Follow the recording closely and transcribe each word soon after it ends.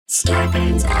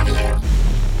Starbane's Avenue.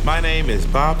 My name is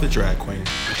Bob the Drag Queen.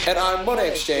 And I'm Money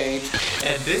Exchange.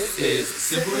 And this is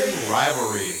Sibling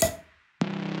Rivalry.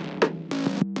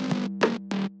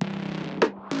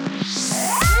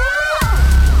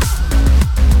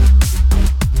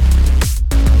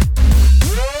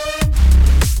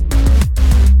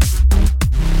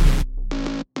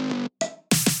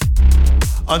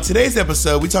 On today's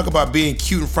episode, we talk about being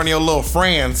cute in front of your little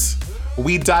friends.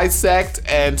 We dissect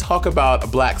and talk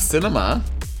about Black cinema.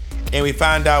 And we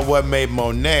find out what made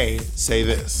Monet say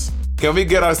this. Can we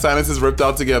get our silences ripped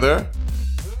out together?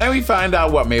 And we find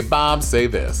out what made Bob say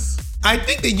this. I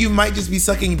think that you might just be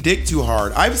sucking dick too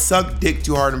hard. I've sucked dick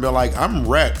too hard and been like, I'm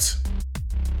wrecked.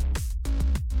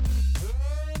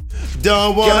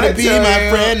 Don't want to be my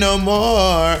friend no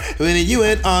more when you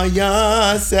went on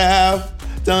yourself.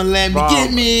 Don't let me Bob,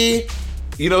 get me.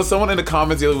 You know, someone in the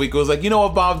comments the other week was like, you know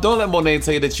what, Bob, don't let Monet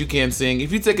tell you that you can't sing.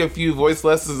 If you take a few voice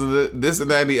lessons and this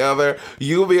and that and the other,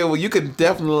 you'll be able, you can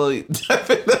definitely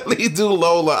do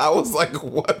Lola. I was like,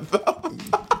 what the?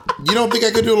 You don't think I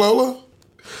could do Lola?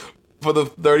 For the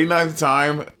 39th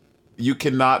time, you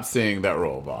cannot sing that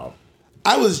role, Bob.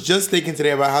 I was just thinking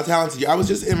today about how talented you are. I was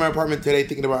just in my apartment today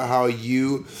thinking about how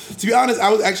you, to be honest,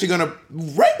 I was actually going to,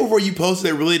 right before you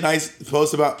posted a really nice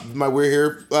post about my We're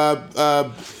Here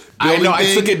I know, thing.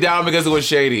 I took it down because it was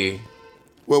shady.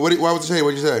 Well, why was it shady?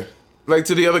 What did you say? Like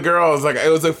to the other girls, like it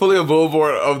was like fully a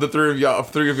billboard of the three of y'all.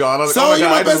 And I was like, So oh my you're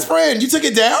God, my best friend. You took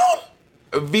it down?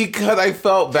 Because I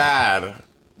felt bad.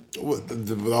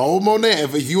 The old Monet.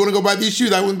 If you want to go buy these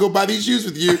shoes, I wouldn't go buy these shoes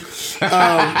with you.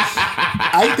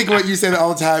 I think about you say that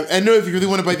all the time. And no, if you really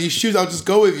want to buy these shoes, I'll just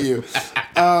go with you.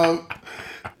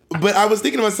 But I was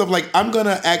thinking to myself, like, I'm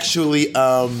gonna actually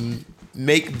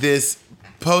make this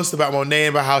post about Monet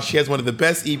and about how she has one of the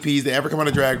best EPs that ever come out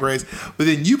of Drag Race. But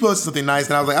then you posted something nice,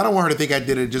 and I was like, I don't want her to think I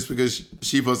did it just because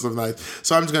she posted something nice.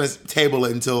 So I'm just gonna table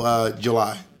it until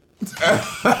July. I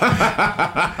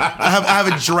have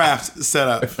a draft set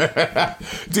up.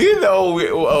 Do you know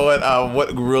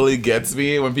what really gets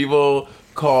me when people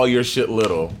call your shit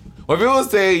little? When people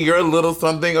say you're little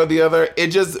something or the other, it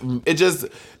just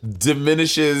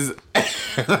diminishes. Is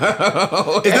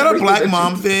that a black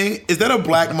mom thing? Is that a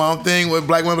black mom thing where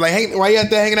black women be like, hey, why you out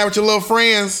there hanging out with your little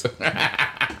friends? Why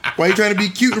are you trying to be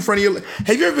cute in front of your?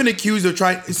 Have you ever been accused of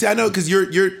trying? See, I know because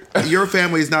your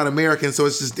family is not American, so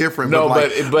it's just different. No,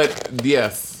 but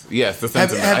yes. Yes, the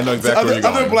sentiment. I know exactly where you're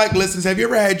going. Other black listeners, have you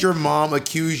ever had your mom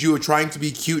accuse you of trying to be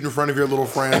cute in front of your little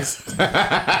friends?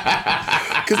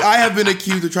 Because I have been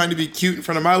accused of trying to be cute in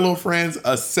front of my little friends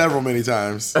many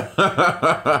times.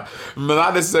 Not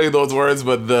necessarily those words,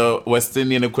 but the West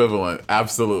Indian equivalent.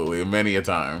 Absolutely, many a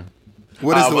time.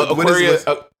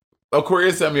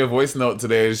 Aquaria sent me a voice note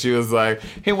today, and she was like,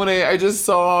 hey, Monet, I just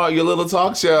saw your little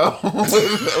talk show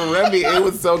with Remy. It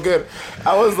was so good.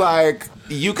 I was like,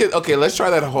 let's try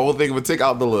that whole thing, but take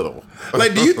out the little.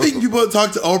 Like, do you think people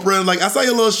talk to Oprah and like, I saw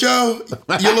your little show?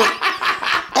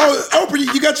 Oh,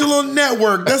 Oprah, you got your little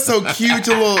network. That's so cute.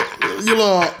 Your little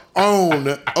own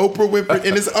Oprah Winfrey,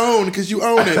 and it's own because you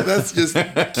own it. That's just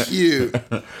cute.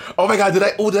 Oh my God, did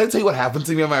I tell you what happened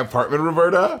to me in my apartment,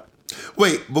 Roberta?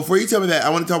 Wait, before you tell me that, I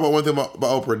want to talk about one thing about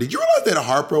Oprah. Did you realize that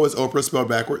Harpo is Oprah spelled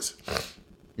backwards?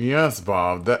 Yes,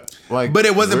 Bob. But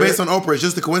it wasn't based on Oprah. It's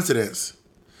just a coincidence.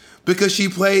 Because she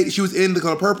was in The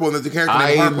Color Purple, and there's a character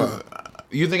named Harpo.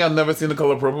 You think I've never seen The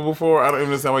Color Purple before? I don't even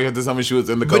understand why you had to tell me she was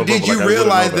in The Color Purple. But did you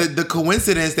realize that the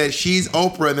coincidence that she's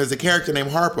Oprah and there's a character named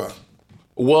Harpo?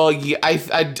 Well, yeah,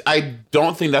 I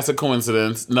don't think that's a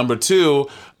coincidence. Number two,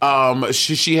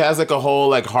 she has like a whole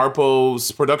like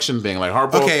Harpo's production thing. Like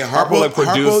Harpo like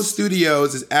produced. Harpo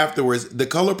Studios is afterwards. The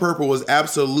Color Purple was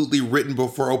absolutely written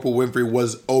before Oprah Winfrey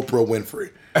was Oprah Winfrey.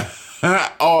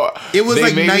 It was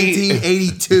like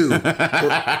 1982.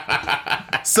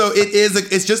 So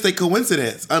it's just a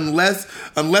coincidence, unless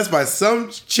by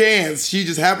some chance she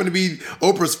just happened to be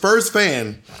Oprah's first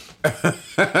fan.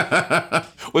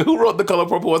 Wait, who wrote The Color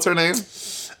Purple? What's her name?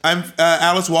 I'm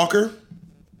Alice Walker.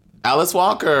 Alice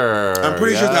Walker. I'm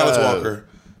pretty sure it's Alice Walker.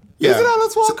 Yeah. Is it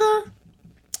Alice Walker?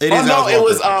 It is. No, it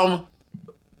was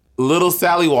Little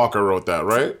Sally Walker wrote that,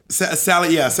 right?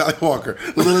 Sally Walker.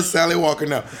 Little Sally Walker,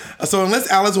 no. So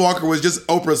unless Alice Walker was just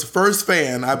Oprah's first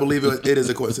fan, I believe it is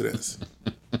a coincidence.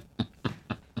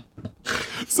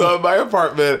 So in my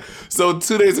apartment, 2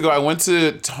 days ago, I went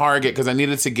to Target because I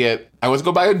was to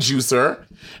go buy a juicer.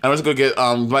 And I was going to get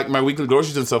like my weekly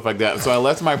groceries and stuff like that. So I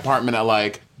left my apartment at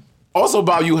like, also,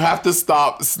 Bob, you have to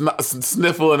stop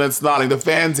sniffling and snotting. The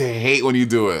fans hate when you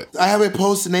do it. I have a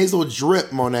post-nasal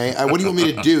drip, Monet. What do you want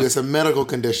me to do? It's a medical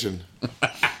condition.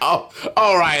 Oh,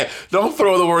 all right. Don't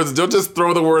just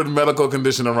throw the word medical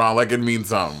condition around like it means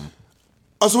something.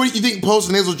 Oh, so what, you think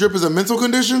post-nasal drip is a mental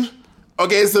condition?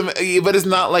 Okay, so but it's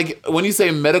not like when you say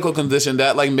medical condition,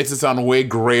 that like makes it sound way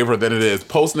graver than it is.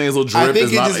 Post-nasal drip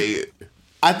is not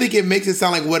I think it makes it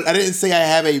sound like what I didn't say. I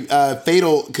have a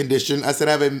fatal condition. I said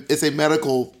it's a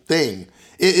medical thing.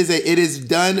 It is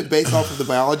done based off of the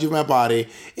biology of my body,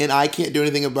 and I can't do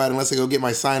anything about it unless I go get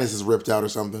my sinuses ripped out or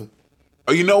something.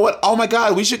 Oh, you know what? Oh my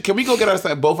God, can we go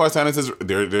get both our sinuses?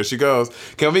 There she goes.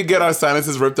 Can we get our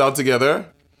sinuses ripped out together?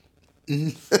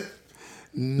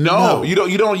 No, you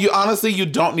don't. You honestly, you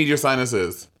don't need your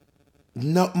sinuses.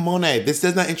 No, Monet, this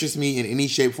does not interest me in any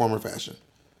shape, form, or fashion.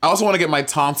 I also want to get my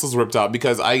tonsils ripped out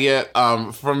because I get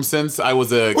since I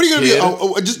was a What are you gonna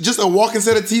kid, be? Just a walking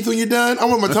set of teeth when you're done? I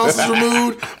want my tonsils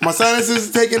removed, my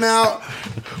sinuses taken out.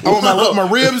 I want my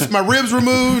ribs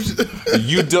removed.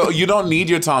 You don't need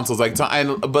your tonsils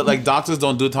but doctors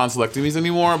don't do tonsillectomies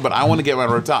anymore. But I want to get mine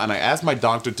ripped out, and I asked my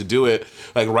doctor to do it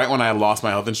like right when I lost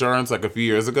my health insurance like a few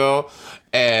years ago,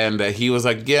 and he was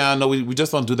like, "Yeah, no, we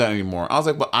just don't do that anymore." I was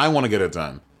like, "But I want to get it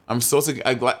done." I'm so sick.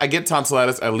 I get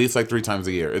tonsillitis at least like 3 times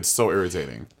a year. It's so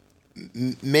irritating.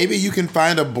 Maybe you can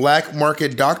find a black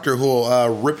market doctor who'll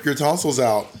rip your tonsils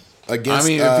out against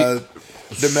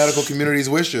the medical community's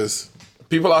wishes.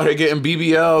 People out here getting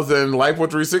BBLs and Lipo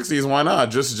 360s. Why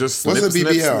not? Just snip, what's a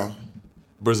BBL? Snip.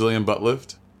 Brazilian butt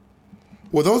lift.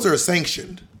 Well, those are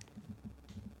sanctioned.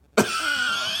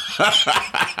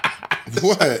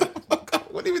 What?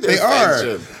 What do you mean they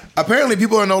sanctioned? are? Apparently,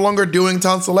 people are no longer doing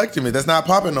tonsillectomy. That's not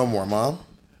popping no more, Mom.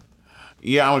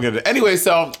 Yeah, I'm gonna get it. Anyway,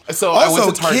 so also, I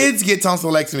went to Target. Kids get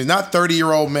tonsillectomies, not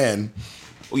 30-year-old men.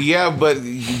 Yeah, but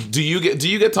do you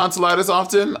get tonsillitis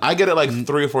often? I get it like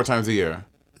 3 or 4 times a year.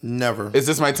 Never. It's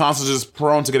just my tonsils just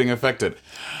prone to getting infected.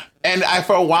 And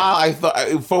for a while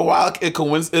it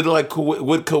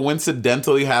would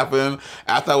coincidentally happen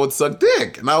after I would suck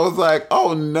dick, and I was like,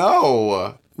 oh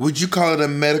no. Would you call it a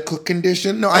medical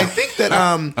condition? No, I think that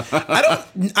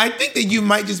I think that you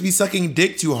might just be sucking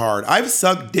dick too hard. I've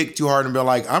sucked dick too hard and been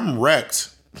like, I'm wrecked.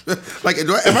 Like, am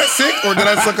I sick or did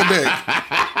I suck a dick?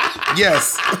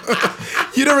 Yes.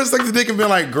 You never sucked a dick and been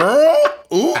like, girl,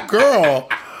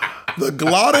 the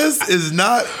glottis is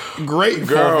not great for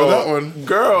that one.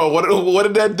 Girl, what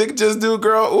did that dick just do,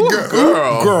 girl? Ooh,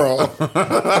 girl.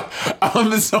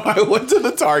 So I went to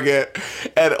the Target,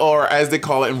 or as they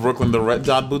call it in Brooklyn, the Red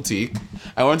Dot Boutique.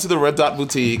 I went to the Red Dot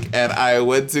Boutique, and I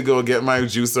went to go get my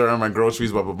juicer and my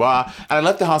groceries, blah, blah, blah. And I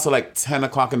left the house at like 10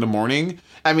 o'clock in the morning.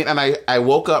 I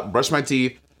woke up, brushed my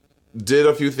teeth, did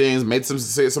a few things, made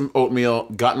some oatmeal,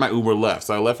 got my Uber, left.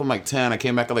 So I left from like 10. I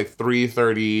came back at like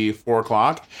 3:30, 4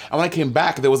 o'clock. And when I came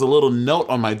back, there was a little note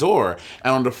on my door.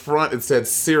 And on the front, it said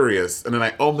serious. And then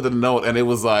I opened the note, and it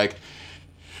was like,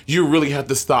 you really have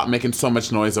to stop making so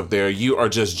much noise up there. You are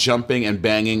just jumping and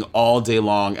banging all day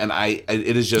long. And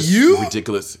it is just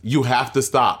ridiculous. You have to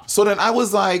stop. So then I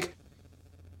was like,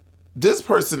 this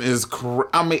person is,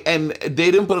 and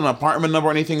they didn't put an apartment number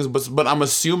or anything, but I'm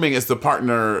assuming it's the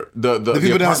partner, the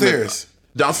people downstairs.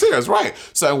 Downstairs, right.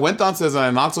 So I went downstairs and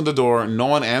I knocked on the door, no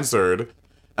one answered,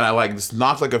 and I just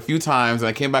knocked like a few times, and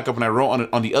I came back up and I wrote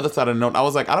on the other side of the note, I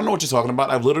was like, I don't know what you're talking about.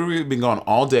 I've literally been gone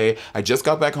all day. I just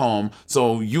got back home,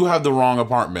 so you have the wrong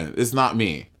apartment. It's not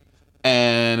me.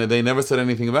 And they never said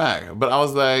anything back. But I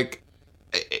was like,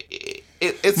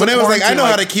 it's when they was like, I know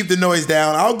how to keep the noise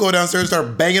down. I'll go downstairs and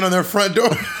start banging on their front door.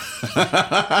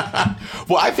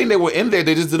 Well, I think they were in there.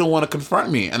 They just didn't want to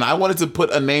confront me. And I wanted to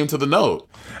put a name to the note.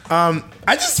 I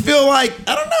just feel like,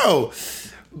 I don't know.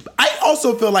 I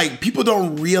also feel like people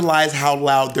don't realize how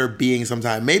loud they're being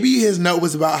sometimes. Maybe his note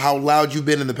was about how loud you've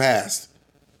been in the past.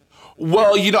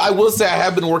 Well, I will say I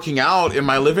have been working out in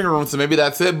my living room, so maybe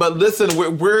that's it. But listen,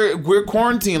 we're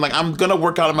quarantined. Like, I'm gonna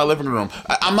work out in my living room.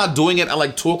 I'm not doing it at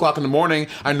like 2 o'clock in the morning.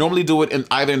 I normally do it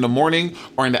either in the morning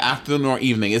or in the afternoon or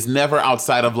evening. It's never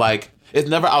outside of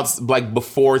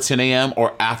before 10 a.m.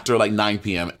 or after like 9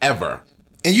 p.m. ever.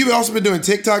 And you've also been doing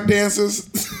TikTok dances.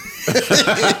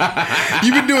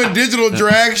 You've been doing digital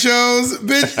drag shows.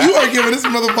 Bitch, you are giving this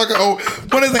motherfucker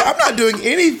but it's like, I'm not doing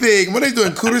anything. When they're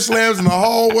doing cooter slams in the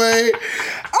hallway.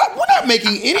 We're not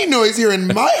making any noise here in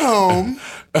my home.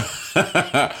 It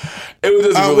was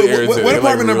just really irritating. What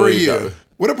apartment number are you?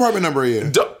 What apartment number are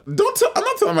you? Don't tell. I'm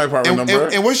not telling my apartment number.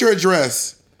 And what's your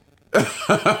address? And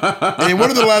what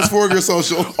are the last 4 of your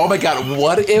social? Oh my God,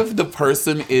 what if the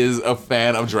person is a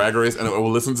fan of Drag Race and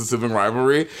will listen to Sibling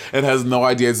Rivalry and has no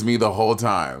idea it's me the whole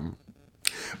time?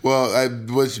 Well, I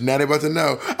was not about to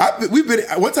know.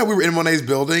 One time we were in Monet's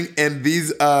building, and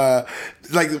these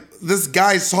this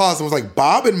guy saw us and was like,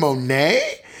 Bob and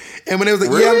Monet? And Monet was like,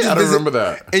 Really? yeah, I'm just I don't remember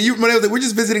that. And Monet was like, we're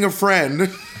just visiting a friend.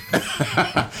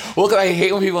 Well, 'cause I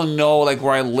hate when people know like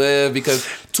where I live because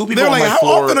two people They're on like, my how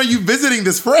floor. often are you visiting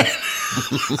this friend?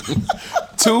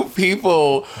 Two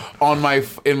people on my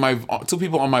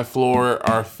floor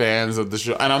are fans of the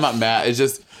show, and I'm not mad. It's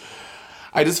just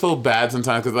I just feel bad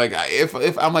sometimes because like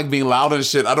if I'm like being loud and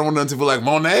shit, I don't want them to feel like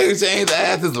Monet Jane's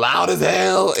ass is loud as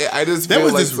hell. I just There feel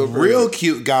was like this so real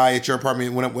cute guy at your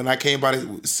apartment when I came by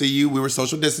to see you. We were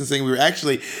social distancing. We were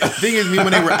actually the thing is me and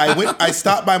Monet I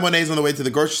stopped by Monet's on the way to the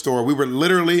grocery store. We were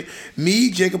literally me,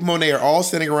 Jacob, Monet are all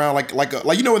standing around like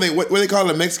you know when they call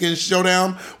it a Mexican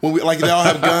showdown when we like they all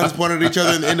have guns pointed at each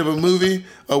other in the end of a movie,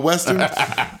 a western.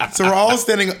 So we're all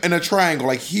standing in a triangle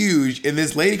like huge, and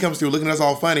this lady comes through looking at us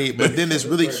all funny, but then this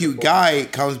really cute guy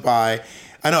comes by.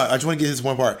 I know, I just want to get this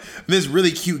one part. This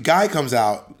really cute guy comes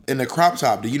out in a crop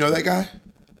top. Do you know that guy?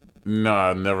 No,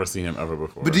 I've never seen him ever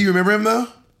before. But do you remember him though?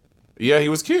 Yeah, he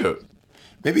was cute.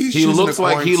 Maybe He looks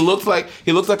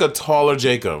like a taller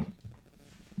Jacob.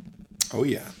 Oh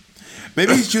yeah.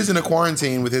 Maybe he's choosing a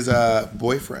quarantine with his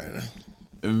boyfriend.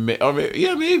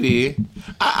 Maybe.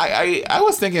 I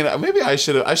was thinking maybe I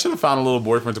should have found a little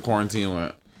boyfriend to quarantine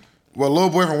with. Well, little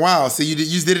boyfriend. Wow. See, you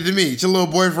just did it to me. It's your little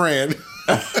boyfriend. So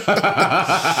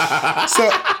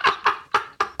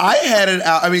I had it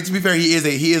out. I mean, to be fair, he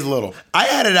is little. I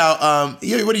had it out.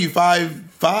 What are you, 5'5",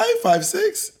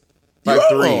 5'6"?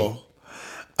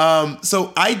 5'3".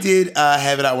 So I did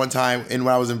have it out one time, and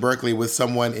when I was in Berkeley with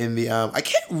someone in the. I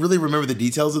can't really remember the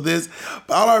details of this,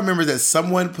 but all I remember is that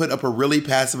someone put up a really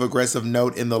passive aggressive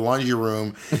note in the laundry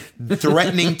room,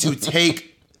 threatening to take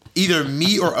either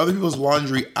me or other people's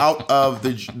laundry out of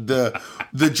the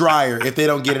dryer if they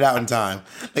don't get it out in time.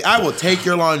 Like, I will take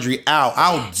your laundry out.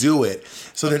 I'll do it.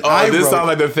 So then this sounds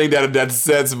like the thing that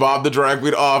sets Bob the drag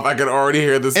queen off. I can already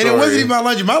hear the story. And it wasn't even my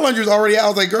laundry. My laundry was already out. I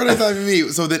was like, girl, that's not even me.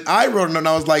 So then I wrote a note and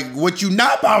I was like, what you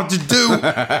not about to do?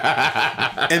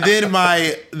 And then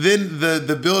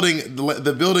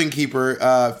the building keeper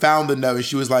found the note and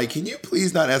she was like, can you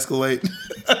please not escalate?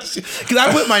 Because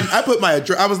I put my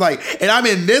address. I was like, and I'm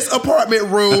in this apartment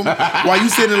room while you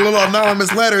sending little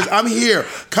anonymous letters. I'm here.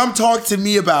 Come talk to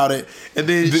me about it. And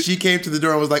then she came to the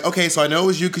door and was like, okay, so I know it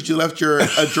was you because you left your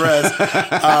address.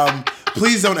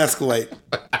 Please don't escalate.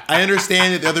 I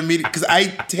understand that the other meeting, because I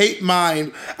tape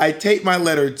my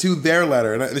letter to their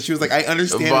letter. And she was like, I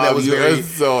understand Bob, that was very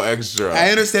so extra.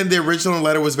 I understand the original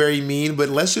letter was very mean, but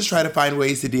let's just try to find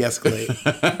ways to de-escalate.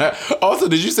 Also,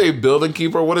 did you say building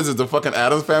keeper? What is it? The fucking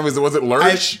Addams Family? Was it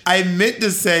Lurch? I meant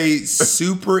to say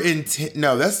superintendent.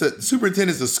 No, that's the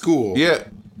superintendent's a school. Yeah.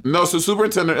 No, so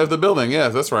superintendent of the building.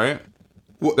 Yes, that's right.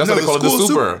 Well, That's no, what they call it, the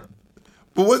super.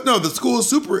 But what? No, the school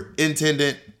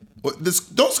superintendent.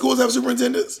 Don't schools have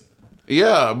superintendents?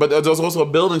 Yeah, but there's also a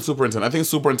building superintendent. I think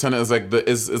superintendent is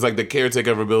like the caretaker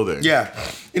of a building. Yeah.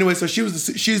 Anyway, so she was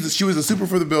the super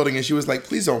for the building, and she was like,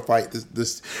 "Please don't fight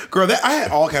this girl." I had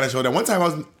all kind of showdown. One time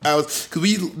I was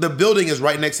because the building is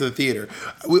right next to the theater.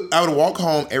 I would walk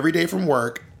home every day from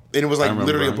work. And it was like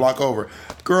literally a block over.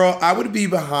 Girl, I would be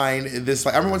behind this.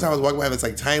 Like, I remember one time I was walking behind this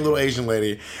like tiny little Asian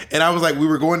lady. And I was like, we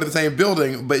were going to the same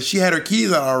building, but she had her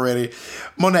keys out already.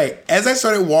 Monet, as I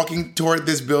started walking toward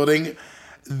this building,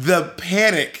 the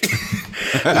panic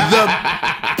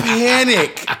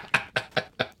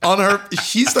on her,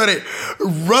 she started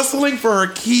rustling for her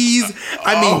keys.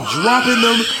 I mean, dropping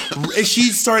them. And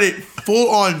she started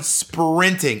full on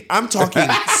sprinting. I'm talking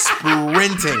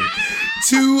sprinting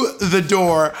to the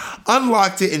door,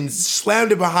 unlocked it, and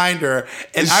slammed it behind her.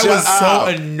 And I was so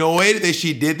annoyed that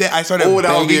she did that. I started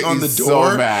banging on the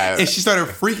door, so mad. and she started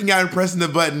freaking out and pressing the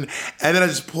button. And then I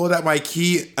just pulled out my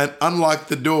key and unlocked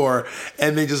the door,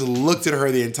 and then just looked at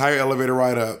her the entire elevator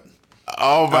ride up.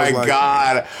 Oh my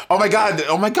god! Oh my god!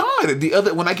 Oh my god!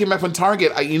 When I came back from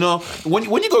Target,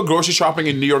 when you go grocery shopping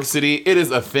in New York City, it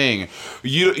is a thing.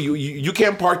 You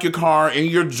can't park your car in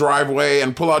your driveway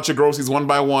and pull out your groceries one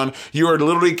by one. You are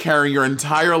literally carrying your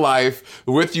entire life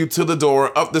with you to the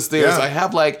door, up the stairs. Yeah. I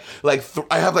have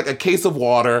I have a case of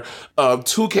water, 2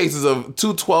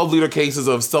 12-liter cases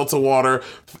of seltzer water,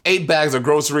 8 bags of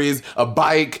groceries, a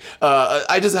bike.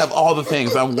 I just have all the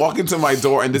things. I'm walking to my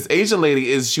door, and this Asian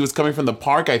lady she was coming from the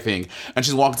park, I think, and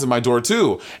she's walking to my door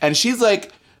too. And she's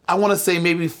like, I want to say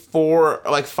maybe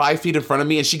 5 feet in front of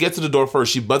me, and she gets to the door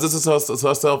first. She buzzes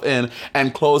herself in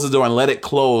and closes the door and let it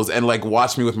close and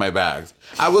watch me with my bags.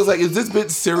 I was like, is this bit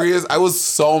serious? I was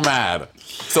so mad.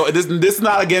 So this is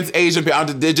not against Asian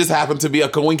people. It just happened to be a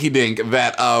coinky dink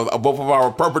that both of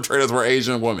our perpetrators were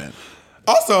Asian women.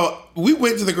 Also, we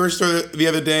went to the grocery store the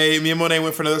other day. Me and Monet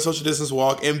went for another social distance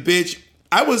walk, and bitch,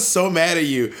 I was so mad at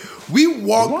you. We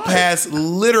walked past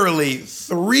literally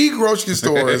 3 grocery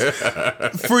stores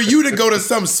for you to go to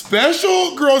some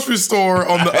special grocery store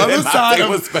on the other side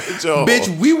of special.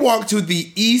 Bitch, we walked to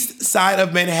the east side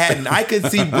of Manhattan. I could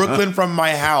see Brooklyn from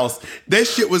my house. That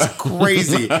shit was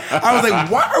crazy. I was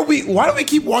like, why do we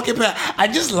keep walking past? I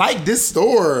just like this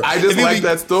store. I just like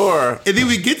that store. And then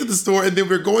we get to the store and then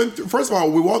we're going through. First of all,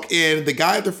 we walk in, the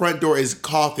guy at the front door is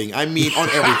coughing. I mean, on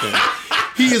everything.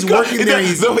 He is working there.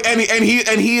 He is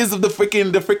the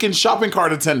freaking shopping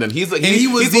cart attendant. He's supposed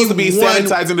to be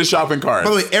sanitizing the shopping cart. By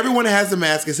the way, everyone has a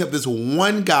mask except this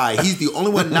one guy. He's the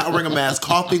only one not wearing a mask,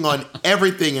 coughing on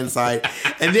everything inside.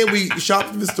 And then we shop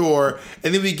at the store,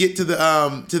 and then we get to the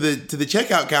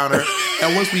checkout counter.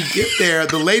 And once we get there,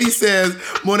 the lady says,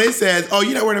 Monet says, "Oh,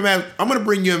 you're not wearing a mask. I'm gonna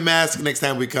bring you a mask next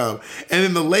time we come." And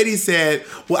then the lady said,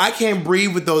 "Well, I can't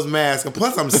breathe with those masks, and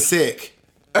plus I'm sick."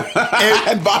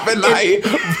 And Bob and I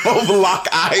both lock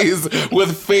eyes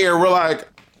with fear. We're like,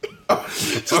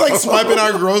 she's like swiping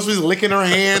our groceries, licking her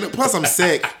hand. Plus, I'm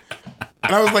sick.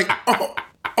 And I was like, oh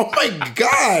my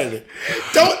God.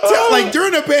 Don't tell, like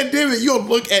during the pandemic, you'll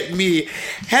look at me,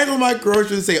 handle my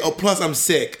groceries and say, "Oh, plus I'm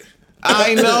sick."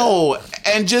 I know.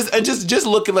 And just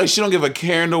looking like she don't give a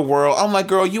care in the world. I'm like,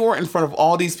 girl, you were in front of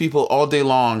all these people all day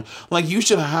long. Like, you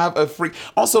should have a free.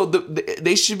 Also,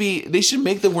 they should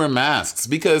make them wear masks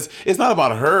because it's not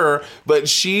about her, but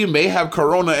she may have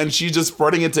corona and she's just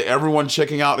spreading it to everyone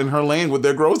checking out in her lane with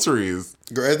their groceries.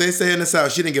 Girl, as they say in the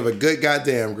South, she didn't give a good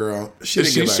goddamn, girl. She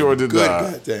didn't give sure a did good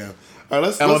not. goddamn. All right,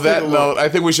 let's on that note, I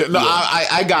think we should. No, yeah.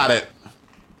 I got it.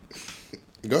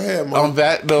 Go ahead, Mom. On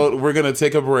that note, we're gonna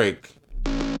take a break.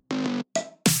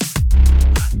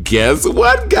 Guess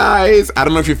what, guys? I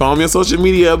don't know if you follow me on social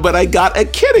media, but I got a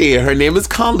kitty. Her name is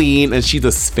Colleen, and she's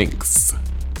a Sphinx.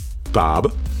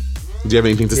 Bob, do you have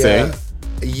anything to say?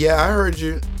 Yeah, I heard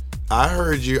you.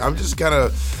 I'm just kind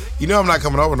of, I'm not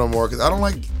coming over no more because I don't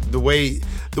like the way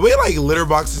like litter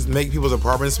boxes make people's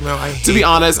apartments smell. To be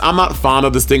honest, I'm not fond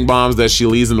of the stink bombs that she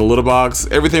leaves in the litter box.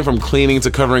 Everything from cleaning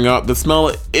to covering up, the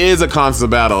smell is a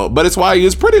constant battle, but it's why I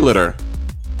use Pretty Litter.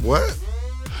 What?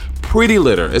 Pretty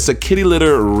Litter. It's a kitty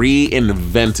litter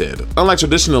reinvented. Unlike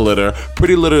traditional litter,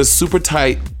 Pretty Litter's super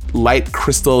tight, light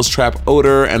crystals trap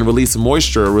odor and release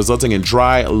moisture, resulting in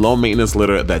dry, low-maintenance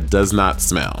litter that does not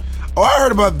smell. Oh, I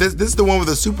heard about this. This is the one with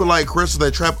the super light crystals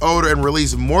that trap odor and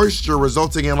release moisture,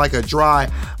 resulting in like a dry,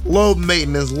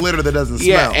 low-maintenance litter that doesn't smell.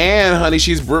 Yeah, and honey,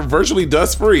 she's virtually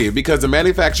dust-free because they're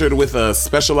manufactured with a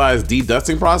specialized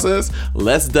de-dusting process.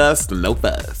 Less dust, no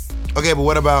fuss. Okay, but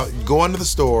what about going to the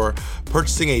store,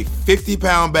 purchasing a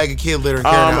 50-pound bag of kid litter and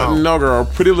carrying it home? No, girl.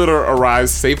 Pretty Litter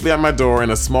arrives safely at my door in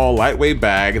a small, lightweight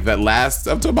bag that lasts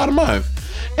up to about a month.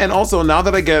 And also, now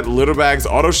that I get litter bags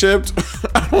auto-shipped,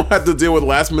 I don't have to deal with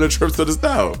last-minute trips to the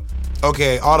store.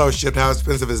 Okay, auto-shipped, how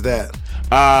expensive is that?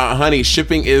 Honey,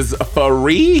 shipping is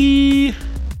free.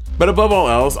 But above all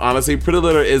else, honestly, Pretty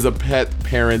Litter is a pet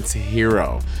parent's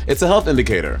hero. It's a health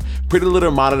indicator. Pretty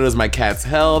Litter monitors my cat's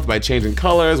health by changing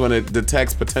colors when it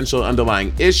detects potential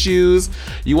underlying issues.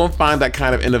 You won't find that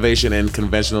kind of innovation in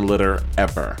conventional litter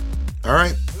ever. All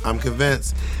right, I'm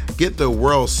convinced. Get the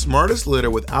world's smartest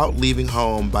litter without leaving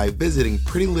home by visiting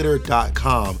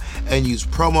prettylitter.com and use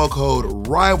promo code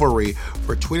RIVALRY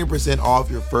for 20% off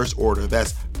your first order.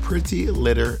 That's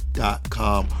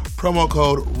prettylitter.com. Promo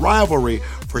code RIVALRY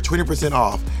for 20%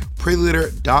 off.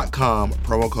 prettylitter.com,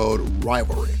 promo code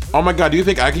RIVALRY. Oh my God, do you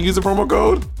think I can use a promo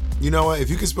code? You know what? If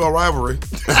you can spell rivalry.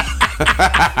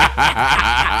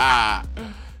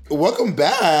 Welcome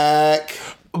back.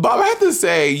 Bob, I have to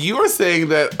say, you are saying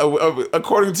that,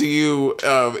 according to you,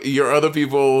 your other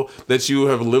people that you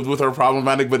have lived with are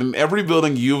problematic, but in every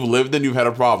building you've lived in, you've had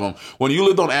a problem. When you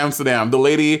lived on Amsterdam, the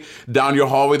lady down your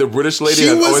hallway, the British lady,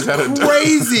 always had a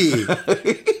crazy.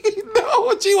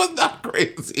 No, she was not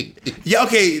crazy. Yeah,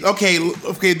 okay.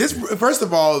 This, first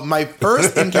of all, my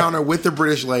first encounter with the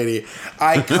British lady,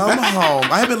 I come home.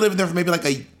 I have been living there for maybe like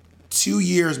 2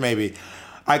 years, maybe.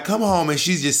 I come home and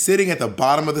she's just sitting at the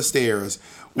bottom of the stairs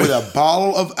with a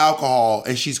bottle of alcohol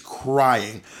and she's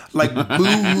crying. Like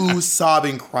boo-hoo,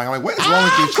 sobbing, crying. I'm like, what is wrong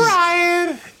with you? She's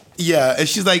crying. Yeah, and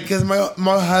she's like, because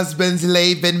my husband's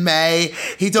leaving me.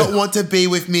 He don't want to be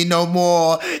with me no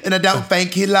more. And I don't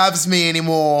think he loves me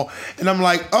anymore. And I'm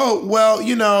like, oh, well,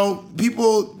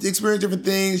 people experience different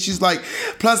things. She's like,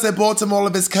 plus I bought him all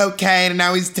of his cocaine and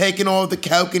now he's taking all of the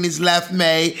coke and he's left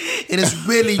me. And it's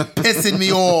really pissing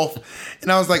me off.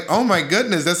 And I was like, oh my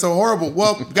goodness, that's so horrible.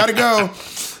 Well, gotta go.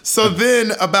 So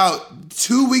then about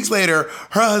 2 weeks later,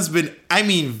 her husband,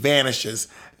 vanishes.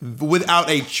 without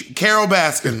a Carol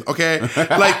Baskin, okay?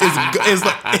 Like it's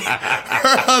like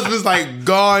her husband's like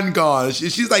gone.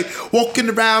 She's like walking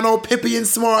around all pippy and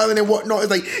smiling and whatnot. It's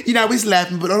like, he's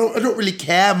laughing, but I don't really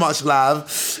care much,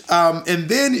 love. And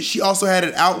then she also had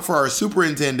it out for our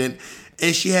superintendent,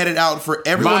 and she had it out for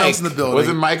everyone else in the building. Was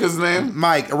it Mike his name?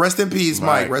 Mike. Rest in peace,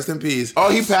 Mike. Rest in peace. Oh,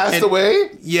 he passed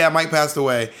away? Yeah, Mike passed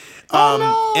away.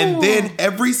 No. And then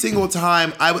every single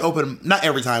time I would open, not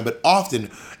every time, but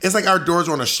often, it's like our doors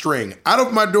were on a string. I'd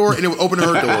open my door and it would open her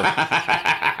door.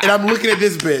 And I'm looking at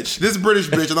this bitch, this British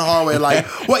bitch in the hallway like,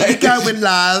 what you going,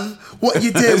 love? What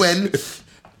you doing?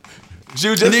 She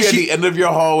would just be at the end of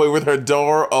your hallway with her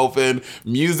door open,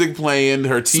 music playing,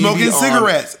 her TV smoking on,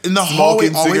 cigarettes in the hallway.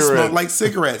 Always cigarettes. smoked like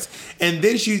cigarettes. And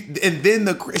then she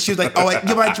was like, "Oh,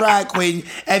 you're my drag queen.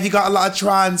 Have you got a lot of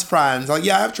trans friends?" I'm like,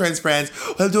 yeah, I have trans friends.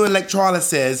 We'll do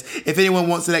electrolysis. If anyone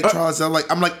wants electrolysis, I'm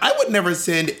like, I would never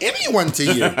send anyone to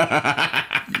you.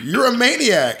 You're a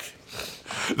maniac.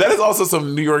 That is also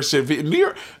some New York shit. New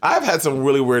York. I've had some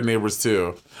really weird neighbors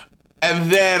too.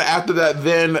 And then after that,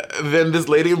 then this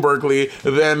lady in Berkeley,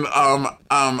 then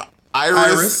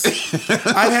Iris.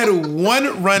 I had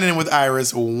one run-in with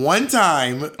Iris one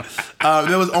time.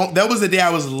 That was the day I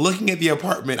was looking at the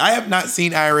apartment. I have not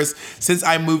seen Iris since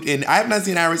I moved in. I have not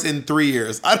seen Iris in 3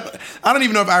 years. I don't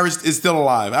even know if Iris is still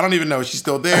alive. I don't even know if she's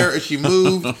still there, if she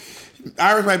moved.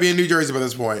 Iris might be in New Jersey by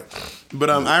this point. But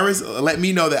Iris let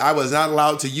me know that I was not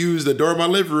allowed to use the door of my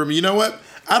living room. You know what?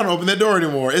 I don't open that door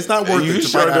anymore. It's not worth it to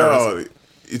fight Iris.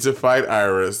 To fight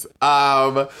Iris.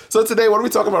 So today, what are we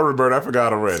talking about, Roberta? I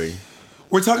forgot already.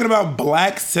 We're talking about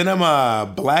black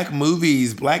cinema, black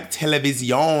movies, black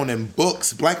television and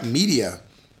books, black media.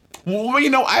 Well,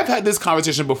 I've had this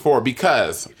conversation before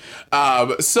because,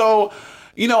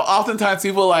 oftentimes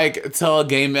people like tell a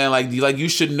gay man like you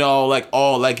should know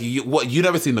you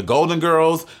never seen the Golden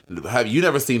Girls, have you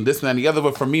never seen this and that and the other?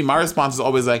 But for me, my response is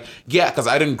always like, yeah, because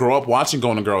I didn't grow up watching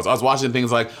Golden Girls. I was watching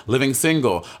things like Living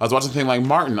Single. I was watching things like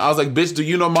Martin. I was like, bitch, do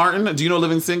you know Martin? Do you know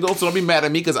Living Single? So don't be mad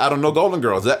at me because I don't know Golden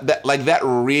Girls. That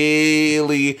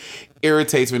really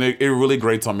irritates me. It really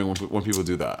grates on me when people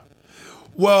do that.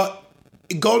 Well,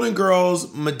 Golden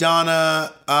Girls,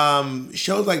 Madonna,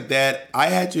 shows like that, I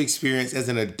had to experience as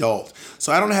an adult.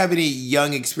 So I don't have any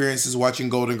young experiences watching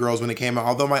Golden Girls when it came out,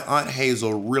 although my Aunt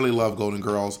Hazel really loved Golden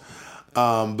Girls.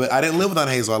 But I didn't live with Aunt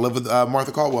Hazel. I lived with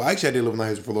Martha Caldwell. Actually, I did live with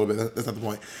Aunt Hazel for a little bit. That's not the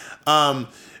point.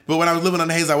 But when I was living with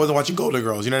Aunt Hazel, I wasn't watching Golden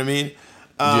Girls. You know what I mean?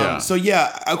 Yeah. So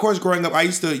yeah, of course, growing up, I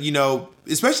used to,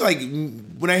 especially like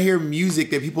when I hear music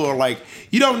that people are like,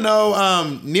 you don't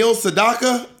know Neil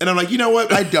Sedaka? And I'm like, you know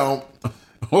what? I don't.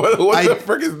 What the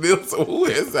frick is Neil? Who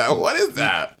is that? What is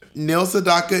that? Neil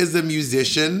Sedaka is a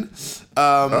musician.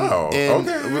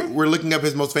 Okay. We're looking up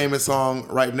his most famous song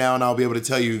right now, and I'll be able to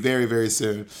tell you very, very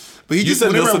soon. But you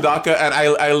said Neil Sedaka, and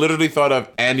I literally thought of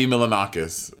Andy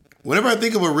Milonakis. Whenever I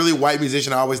think of a really white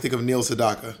musician, I always think of Neil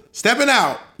Sedaka. Stepping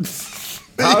out.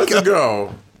 How does it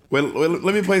go? Well,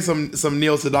 let me play some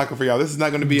Neil Sedaka for y'all. This is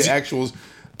not going to be an actual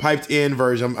piped in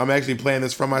version. I'm actually playing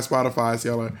this from my Spotify,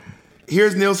 so y'all are...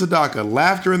 Here's Neil Sedaka,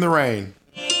 Laughter in the Rain.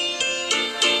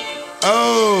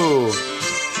 Oh.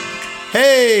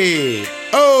 Hey.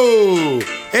 Oh.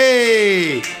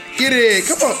 Hey. Get it.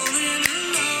 Come on.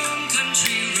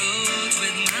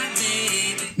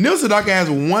 Neil Sedaka has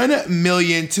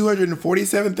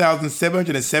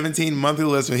 1,247,717 monthly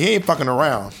listeners. He ain't fucking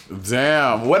around.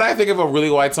 Damn. When I think of a really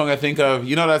white song, I think of,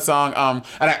 that song, and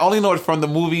I only know it from the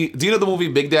movie. Do you know the movie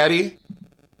Big Daddy?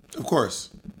 Of course.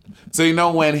 So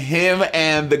when him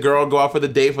and the girl go out for the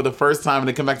date for the first time and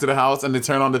they come back to the house and they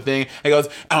turn on the thing, he goes,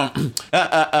 if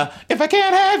I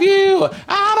can't have you,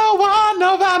 I don't want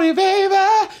nobody, baby.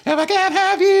 If I can't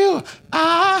have you,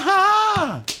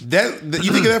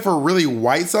 You think of that for really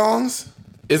white songs?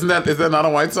 Is that not a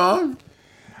white song?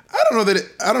 I don't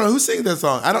know who sings that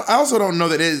song. I also don't know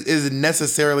that it is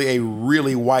necessarily a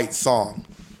really white song.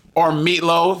 Or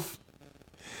Meatloaf.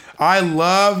 I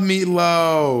love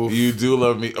Meatloaf. You do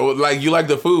love me. Oh, like you like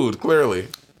the food, clearly.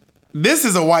 This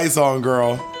is a white song,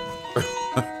 girl.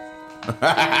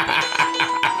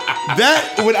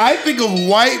 When I think of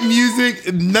white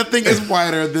music, nothing is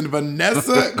whiter than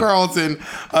Vanessa Carlton,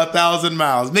 1,000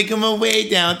 Miles. Making my way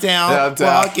downtown.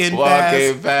 Walking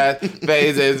fast.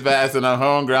 Phases fast and I'm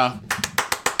home ground.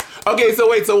 Okay, so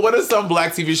what are some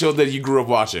black TV shows that you grew up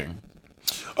watching?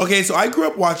 Okay, so I grew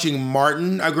up watching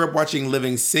Martin. I grew up watching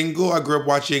Living Single. I grew up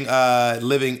watching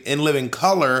Living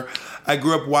Color. I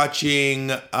grew up watching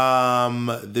the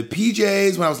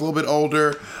PJs when I was a little bit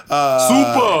older.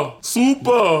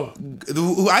 Super.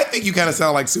 Who I think you kind of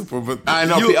sound like Super, but I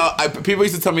know people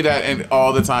used to tell me that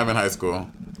all the time in high school.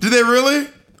 Did they really?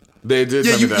 They did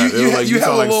tell me that. It was like, you have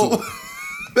sound a like little.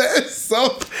 That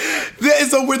is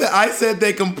so weird that I said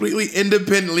that completely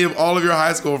independently of all of your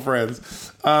high school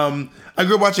friends. I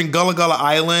grew up watching Gullah Gullah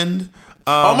Island.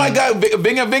 Oh my God,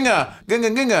 Binga Binga,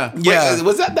 Ginga Ginga. Yeah. Wait,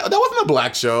 was that wasn't a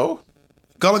black show?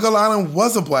 Gullah Gullah Island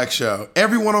was a black show.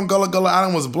 Everyone on Gullah Gullah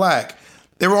Island was black.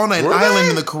 They were on an island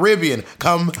in the Caribbean.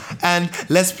 Come and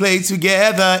let's play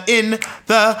together in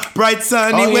the bright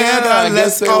sunny weather.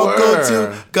 Let's all go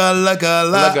to Gullah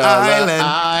Gullah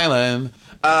Island.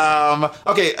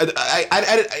 Okay,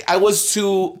 I was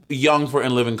too young for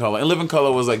In Living Color. In Living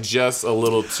Color was like just a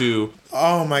little too.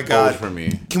 Oh my God! Old for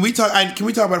me. Can we talk? Can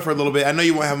we talk about it for a little bit? I know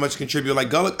you won't have much to contribute.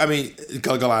 Like Gullah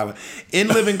Gullah Island. In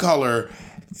Living Color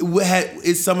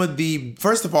is some of the.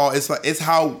 First of all, it's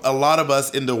how a lot of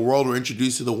us in the world were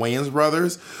introduced to the Wayans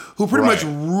brothers, who pretty much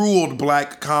ruled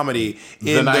black comedy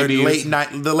in the late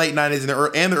 90s and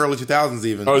the early 2000s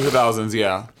even. Early 2000s,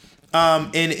 yeah.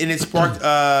 And it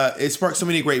sparked so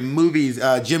many great movies.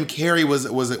 Jim Carrey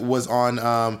was on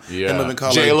In Living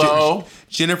Color. J-Lo.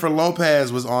 Jennifer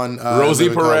Lopez was on Rosie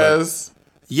Perez. Color.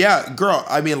 Yeah, girl.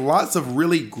 I mean, lots of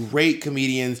really great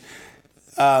comedians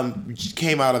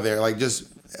came out of there. Like just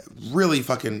really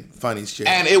fucking funny shit.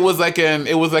 And it was like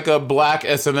a black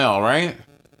SNL, right?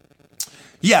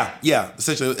 Yeah.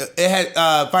 Essentially, it had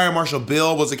Fire Marshal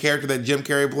Bill was a character that Jim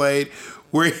Carrey played,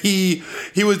 where he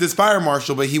was this fire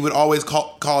marshal, but he would always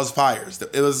cause fires.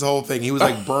 It was the whole thing. He was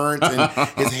like burnt and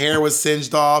his hair was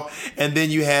singed off. And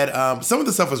then you had some of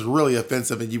the stuff was really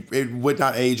offensive and it would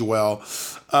not age well.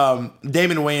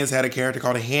 Damon Wayans had a character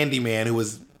called a handyman who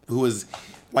was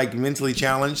like mentally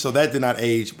challenged, so that did not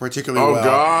age particularly well. Oh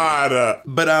God!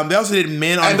 But they also did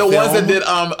Men on Film. And the ones that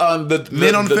did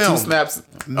Men on Film. 2 snaps.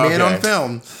 Men on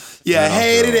Film. Yeah,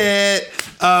 hated it.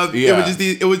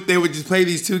 They would just play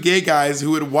these two gay guys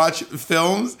who would watch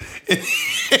films, and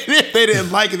if they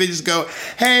didn't like it, they just go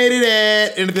hated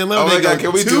it, and if they loved it, they go,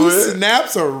 can we do it?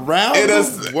 Snaps around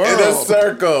the world in a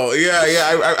circle.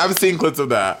 Yeah. I've seen clips of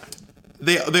that.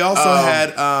 They also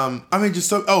had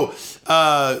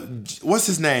what's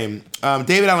his name?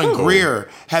 David Allen Greer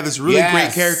had this really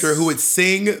great character who would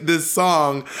sing this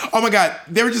song. Oh my God,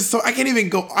 they were just so I can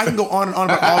go on and on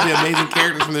about all the amazing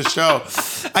characters from this show.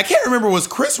 I can't remember, was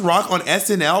Chris Rock on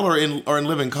SNL or in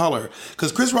Living Color?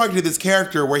 Because Chris Rock did this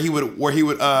character where he would walk he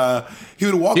was up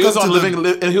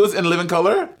on he was in Living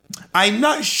Color? I'm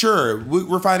not sure.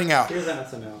 We're finding out. He was on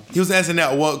SNL. He was on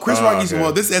SNL. Well, Chris Rock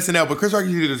this is SNL, but Chris Rock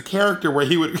used to do this character where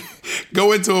he would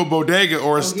go into a bodega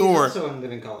or a store. He was also in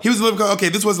Living Color. He was in Living Color. Okay,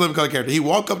 this was a Living Color character. He'd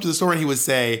walk up to the store and he would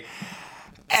say,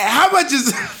 how much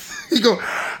is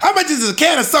a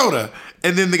can of soda?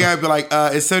 And then the guy would be like,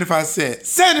 it's 75 cents.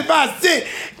 75 cents?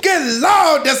 Good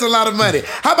Lord, that's a lot of money.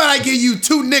 How about I give you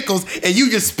 2 nickels and you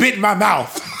just spit in my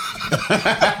mouth?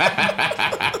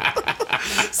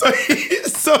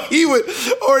 So he would,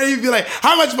 or he'd be like,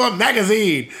 how much for a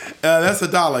magazine? That's $1.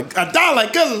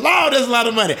 $1? Good Lord, that's a lot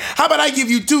of money. How about I give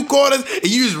you 2 quarters and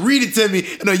you just read it to me?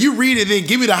 No, you read it, then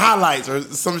give me the highlights or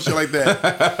some shit like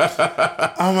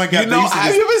that. Oh my God.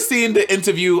 Have you ever seen the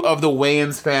interview of the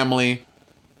Wayans family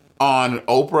on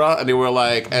Oprah? And they were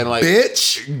like,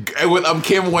 bitch, with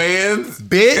Kim Wayans?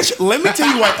 Bitch, let me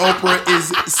tell you why Oprah is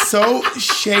so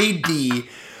shady.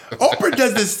 Oprah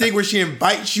does this thing where she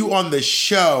invites you on the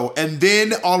show, and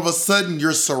then all of a sudden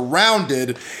you're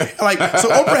surrounded. So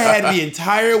Oprah had the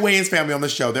entire Wayans family on the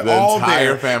show. They're all there. The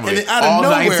entire family. And then out of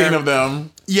nowhere, 19 of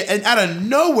them. Yeah, and out of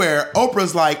nowhere,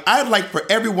 Oprah's like, I'd like for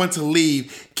everyone to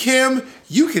leave. Kim,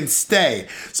 you can stay.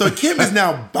 So Kim is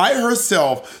now by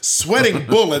herself, sweating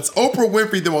bullets. Oprah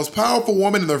Winfrey, the most powerful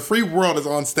woman in the free world, is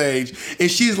on stage.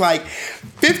 And she's like,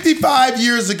 55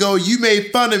 years ago, you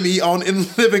made fun of me on In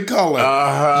Living Color.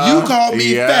 You called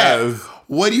me fat.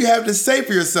 What do you have to say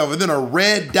for yourself? And then a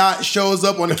red dot shows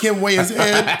up on Kim Wayans'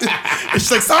 head. And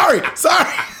she's like, sorry. I'm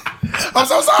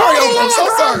so sorry, Oprah. I'm so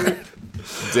sorry.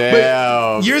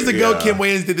 Damn. But years ago, Kim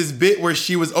Wayans did this bit where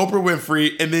she was Oprah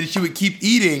Winfrey, and then she would keep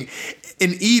eating,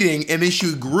 and then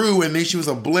she grew, and then she was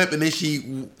a blimp, and then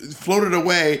she floated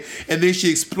away, and then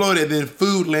she exploded, and then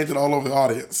food landed all over the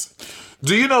audience.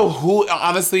 Do you know who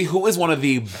is one of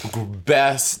the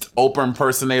best Oprah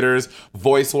impersonators,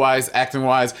 voice-wise,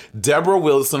 acting-wise? Deborah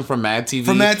Wilson from Mad TV.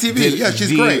 From Mad TV, yeah,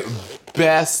 she's great.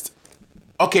 Best.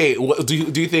 Okay, do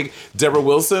you think Deborah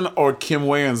Wilson or Kim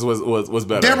Wayans was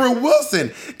better? Deborah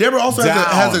Wilson. Deborah also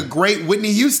has a great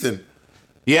Whitney Houston.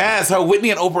 Yes, her Whitney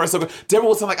and Oprah are so good. Deborah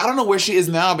Wilson, I don't know where she is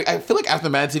now, but I feel like after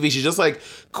Mad TV, she just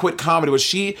quit comedy. But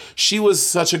she was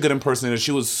such a good impersonator.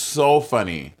 She was so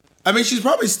funny. I mean, she's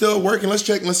probably still working. Let's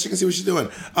check and see what she's doing.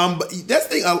 But that's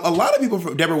the thing. A lot of people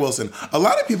from Deborah Wilson. A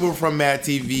lot of people from Mad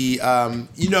TV.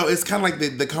 It's kind of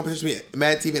like the competition between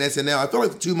Mad TV and SNL. I feel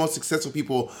like the two most successful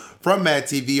people from Mad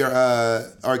TV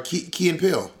are Key and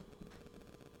Peele.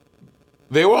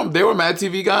 They were Mad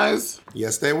TV guys.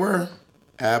 Yes, they were.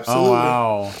 Absolutely. Oh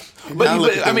wow. But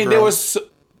I mean, there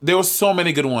were so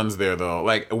many good ones there though.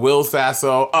 Like Will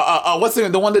Sasso. What's the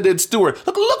one that did Stewart?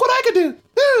 Look what I could do.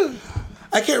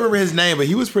 I can't remember his name, but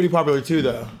he was pretty popular too,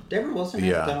 though. Deborah Wilson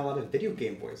has done a lot of video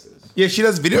game voices. Yeah, she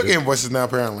does video game voices now,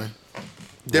 apparently.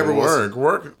 Deborah Wilson.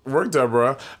 Work,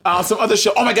 Deborah. Some other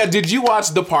show. Oh my God, did you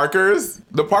watch The Parkers?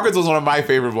 The Parkers was one of my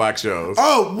favorite black shows.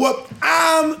 Oh, well,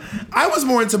 I was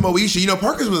more into Moesha. You know,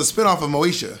 Parkers was a spinoff of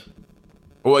Moesha.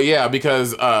 Well, yeah,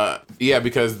 because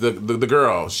the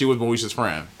girl, she was Moesha's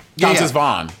friend. Countess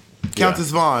Vaughn.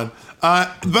 Countess Vaughn.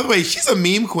 By the way, she's a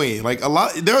meme queen. Like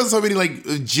there are so many like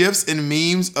gifs and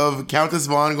memes of Countess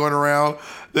Vaughn going around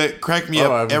that crack me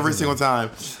up every single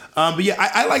time. But yeah,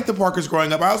 I liked The Parkers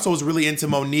growing up. I also was really into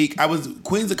Monique.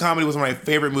 Queens of Comedy was one of my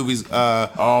favorite movies.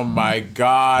 Oh my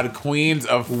God, Queens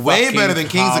of way better than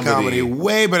Kings of Comedy.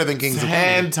 Way better than Kings of Comedy.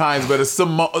 10 times better.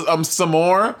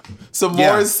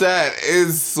 Samore's set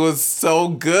was so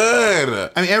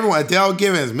good. I mean, everyone, Adele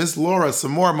Givens, Miss Laura,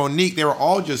 Samore, Monique, they were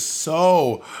all just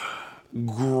so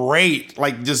great,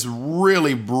 like just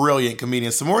really brilliant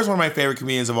comedians. Samore is one of my favorite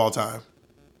comedians of all time.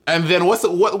 And then what's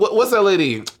that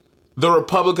lady? The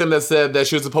Republican that said that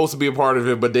she was supposed to be a part of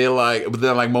it, but then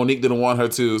Monique didn't want her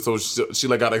to, so she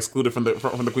got excluded from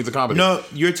the Queens of Comedy. No,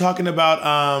 you're talking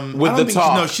about with the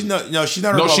talk. She's not a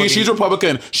Republican. No, she's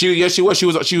Republican.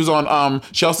 She was on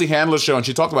Chelsea Handler's show and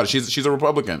she talked about it. She's a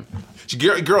Republican.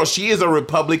 She is a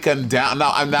Republican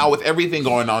now with everything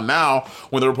going on now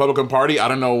with the Republican Party. I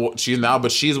don't know what she's now,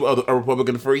 but she's a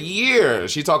Republican for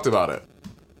years. She talked about it.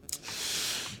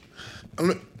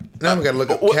 Now we gotta look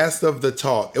up cast of the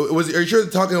talk. Are you sure the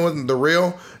talking wasn't the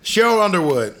real Cheryl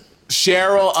Underwood?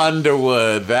 Sheryl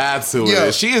Underwood, that's who it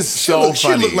is. She is so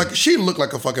funny. She looked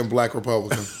like a fucking black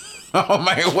Republican. Oh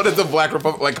my! What is a black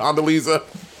Republican like Condoleezza?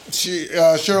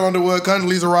 Cheryl Underwood,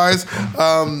 Condoleezza Rice,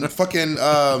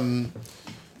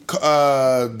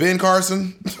 Ben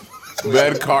Carson.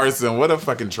 Ben Carson, what a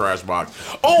fucking trash box.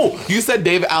 Oh, you said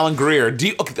David Alan Grier.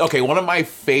 Okay, one of my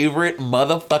favorite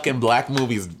motherfucking black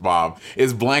movies, Bob,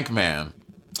 is Blank Man.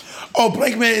 Oh,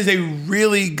 Blank Man is a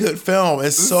really good film.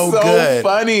 It's so good.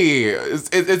 Funny.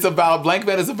 It's about Blank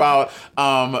Man is about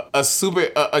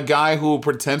a guy who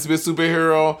pretends to be a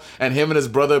superhero, and him and his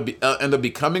brother end up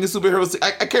becoming a superhero.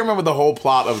 I can't remember the whole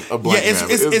plot of Blank Man.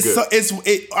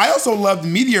 I also loved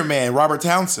Meteor Man, Robert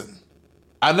Townsend.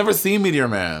 I've never seen Meteor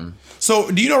Man.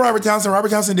 So, do you know Robert Townsend? Robert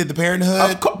Townsend did The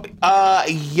Parenthood.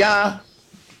 Yeah.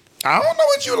 I don't know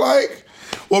what you like.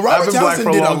 Well, Robert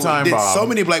Townsend did so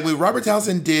many black movies. Robert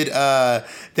Townsend did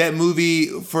that movie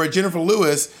for Jennifer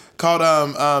Lewis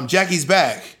called Jackie's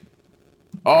Back.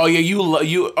 Oh yeah, you.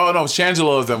 Oh no, Shangela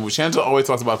loves that movie. Shangela always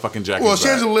talks about fucking Jackie's Back. Well,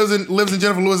 Shangela lives in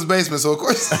Jennifer Lewis's basement, so of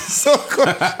course.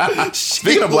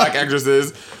 Speaking of black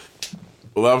actresses,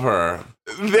 love her.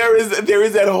 There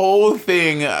is that whole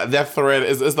thing, that thread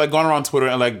is like going around Twitter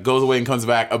and like goes away and comes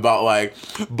back about like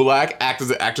black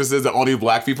actors and actresses that only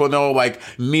black people know, like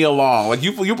Nia Long. Like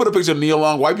you put a picture of Nia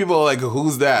Long, white people are like,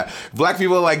 who's that? Black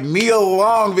people are like, Nia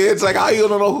Long, bitch. Like, how you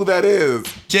don't know who that is?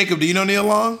 Jacob, do you know Nia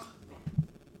Long?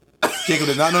 Jacob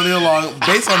does not know Nia Long.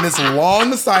 Based on this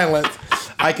long silence,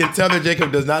 I can tell that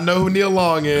Jacob does not know who Nia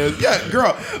Long is. Yeah,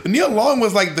 girl, Nia Long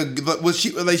was like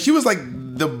she was like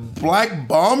the black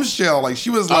bombshell. Like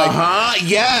she was like,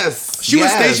 yes, she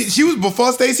was Stacey. She was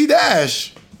before Stacey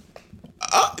Dash.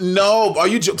 No, are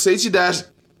you Stacey Dash?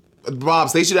 Bob,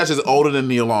 Stacey Dash is older than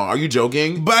Nia Long. Are you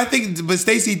joking? But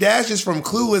Stacey Dash is from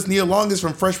Clueless. Nia Long is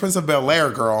from Fresh Prince of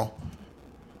Bel-Air, girl.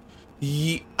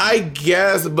 I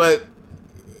guess, but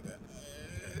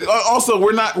also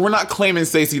we're not claiming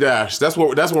Stacey Dash. That's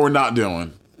what we're not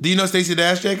doing. Do you know Stacey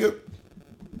Dash, Jacob?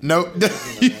 No. I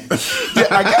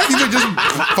guess these are just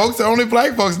folks that only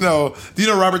black folks know. Do you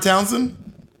know Robert Townsend?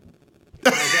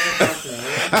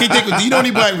 Okay, Jacob, do you know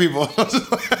any black people?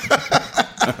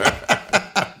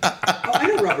 I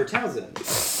know Robert Townsend.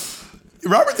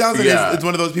 Robert Townsend is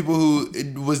one of those people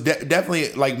who was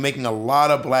definitely like making a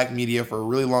lot of black media for a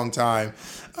really long time.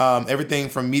 Everything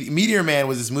from Meteor Man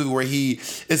was this movie where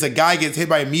it's a guy gets hit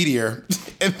by a meteor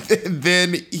and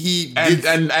then he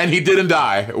didn't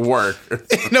die. Work.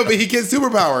 No, but he gets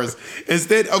superpowers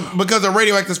instead because a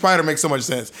radioactive spider makes so much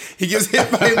sense. He gets hit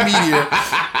by a meteor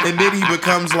and then he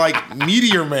becomes like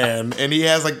Meteor Man and he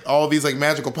has like all these like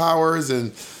magical powers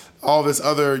and all this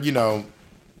other,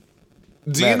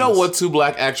 Do you know what two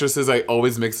black actresses I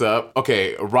always mix up?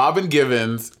 Okay, Robin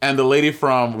Givens and the lady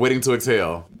from Waiting to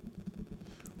Exhale.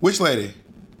 Which lady?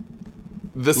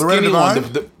 The Loretta skinny one.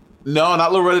 Devine? No,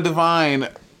 not Loretta Devine.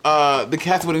 The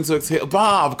cat's Waiting to Exhale.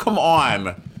 Bob, come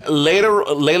on.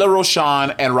 Layla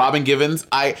Roshan and Robin Givens.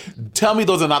 Tell me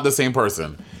those are not the same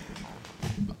person.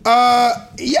 Yeah,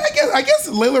 I guess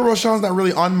Layla Roshan's not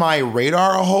really on my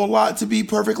radar a whole lot, to be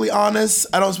perfectly honest.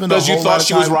 I don't spend a whole Because you lot thought of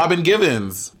she was time- Robin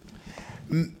Givens.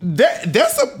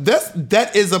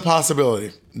 That is a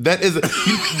possibility. That is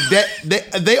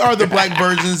they are the black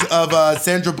versions of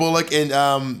Sandra Bullock and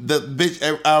the bitch.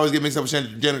 I always get mixed up with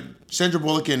Sandra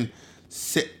Bullock and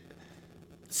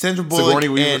Sandra Bullock Sigourney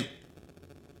Weaver. and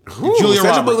Who? Julia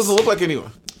Sandra Roberts. Bullock doesn't look like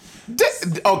anyone.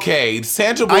 Okay,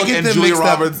 Sandra I Bullock get and them Julia mixed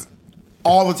up Roberts.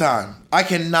 all the time. I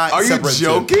cannot. Are you separate the two.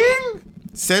 joking?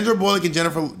 Sandra Bullock and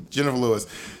Jennifer Lewis.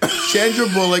 Sandra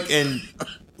Bullock and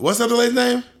what's the other lady's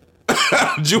name?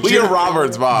 Julia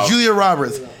Roberts, Bob. Julia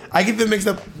Roberts. I get them mixed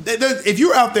up. If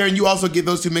you're out there and you also get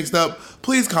those two mixed up,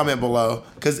 please comment below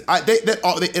because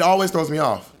it always throws me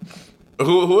off.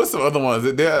 Who are some other ones?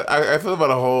 I feel about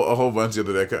a whole bunch the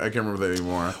other day. I can't remember that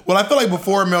anymore. Well, I feel like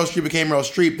before Meryl Streep became Meryl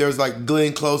Streep, there was like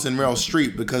Glenn Close and Meryl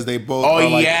Streep because they both. Oh are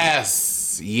like,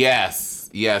 yes.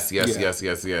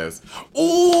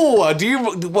 Ooh, do you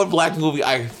what black movie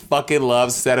I fucking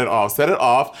love? Set It Off. Set It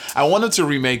Off. I wanted to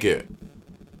remake it.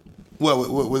 What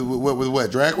with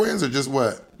what? Drag queens or just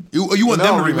what? You want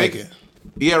them to remake it?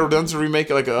 Yeah, them to remake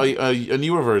it like a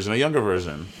newer version, a younger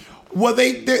version. Well,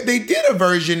 they did a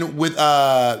version with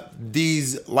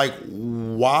these like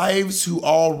wives who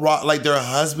all like their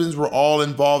husbands were all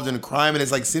involved in crime, and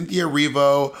it's like Cynthia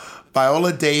Erivo,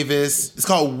 Viola Davis. It's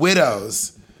called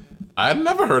Widows. I've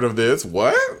never heard of this.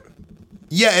 What?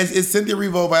 Yeah, it's Cynthia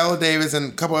Erivo, Viola Davis,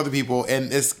 and a couple other people,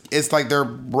 and it's like they're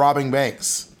robbing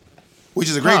banks, which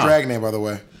is a great drag name, by the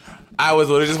way. I was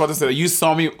literally just about to say that. You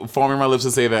saw me forming my lips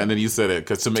to say that, and then you said it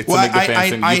because to make the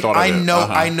fans think you thought of it.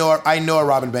 I know a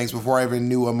Robin Banks before I even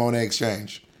knew a Monet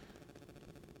Exchange.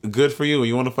 Good for you.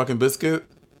 You want a fucking biscuit?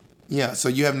 Yeah, so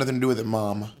you have nothing to do with it,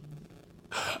 Mom.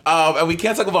 And we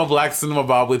can't talk about Black cinema,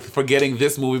 Bob, with forgetting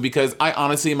this movie because I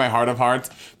honestly, in my heart of hearts,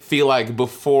 feel like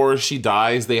before she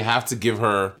dies, they have to give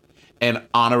her an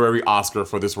honorary Oscar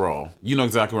for this role. You know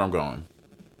exactly where I'm going.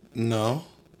 No.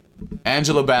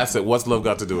 Angela Bassett, what's love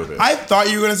got to do with it? I thought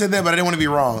you were gonna say that, but I didn't want to be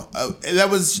wrong. That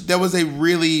was a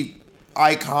really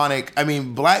iconic. I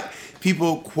mean, black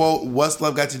people quote "What's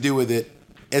love got to do with it"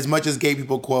 as much as gay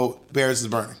people quote "Paris is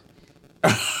burning."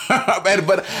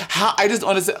 But how? I just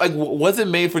understand. Like, was it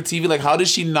made for TV? Like, how did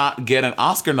she not get an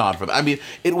Oscar nod for that? I mean,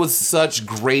 it was such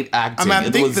great acting. I mean,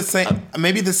 I think the same,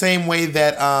 maybe the same way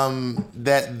that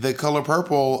that The Color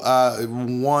Purple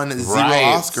won 0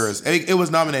 Oscars. It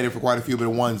was nominated for quite a few, but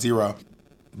it won 0.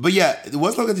 But yeah,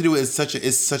 What's Love Got to Do with it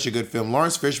is such a good film.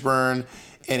 Lawrence Fishburne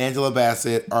and Angela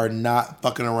Bassett are not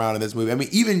fucking around in this movie. I mean,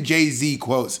 even Jay-Z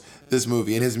quotes this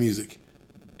movie in his music.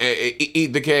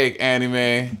 Eat the cake,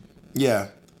 anime. Yeah.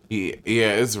 Yeah,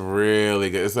 it's really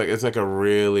good. It's like a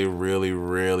really, really,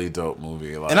 really dope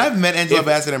movie. Like, and I've met Angela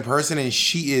Bassett in person, and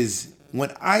she is,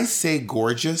 when I say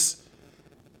gorgeous,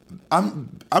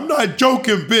 I'm not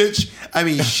joking, bitch. I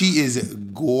mean, she is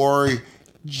gorgini,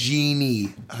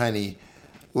 honey.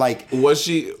 Like, was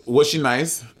she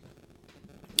nice?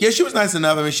 Yeah, she was nice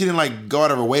enough. I mean, she didn't like go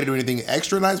out of her way to do anything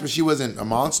extra nice, but she wasn't a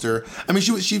monster. I mean,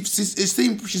 she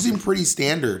seemed pretty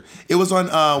standard. It was on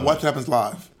What Happens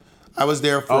Live. I was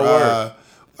there for.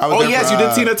 You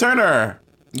did Tina Turner.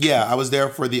 Yeah, I was there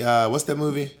for the what's that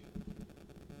movie?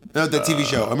 No, the TV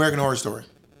show, American Horror Story.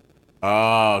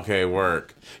 Oh, okay,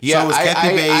 work. Yeah, so it was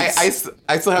Kathy Bates.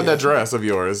 I still have that dress of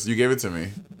yours. You gave it to me.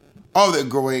 Oh, that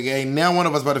girl! Ain't now one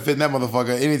of us about to fit in that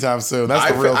motherfucker anytime soon.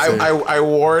 That's the real thing. I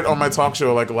wore it on my talk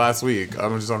show like last week. I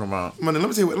don't know what you're talking about. Man, let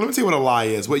me tell you what a lie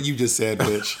is. What you just said,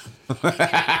 bitch.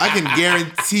 I can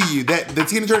guarantee you that the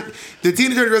Tina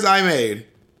Turner dress I made.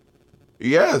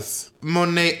 Yes.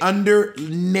 Monet, under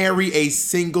nary a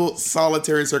single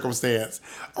solitary circumstance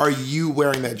are you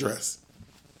wearing that dress.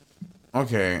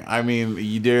 Okay, I mean,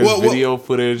 there's video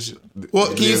footage.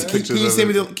 Well, can you send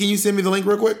me the link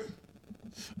real quick?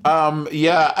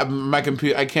 Yeah, my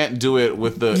computer. I can't do it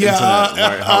with the internet.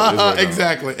 Right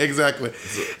exactly.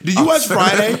 Did you watch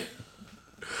Friday?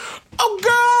 Oh,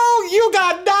 girl, you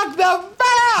got knocked the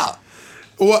out.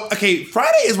 Well, okay,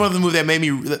 Friday is one of the movies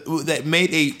that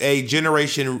made a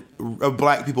generation of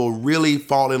black people really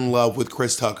fall in love with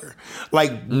Chris Tucker.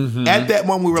 Like at that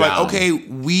moment, we were like, okay,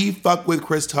 we fuck with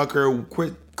Chris Tucker.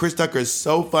 Chris Tucker is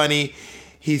so funny.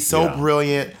 He's so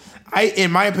brilliant.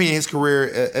 In my opinion, his career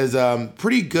is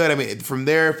pretty good. I mean, from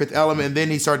there, Fifth Element, and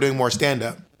then he started doing more stand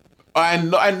up. I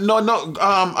know.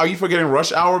 Are you forgetting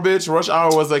Rush Hour, bitch? Rush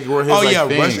Hour was like where his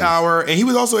Rush Hour, and he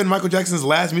was also in Michael Jackson's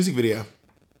last music video.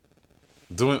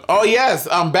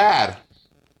 Bad.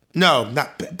 No,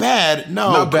 not bad.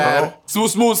 No, not bad.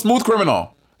 Smooth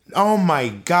Criminal. Oh my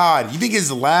God! You think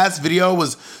his last video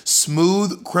was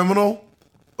Smooth Criminal?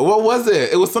 What was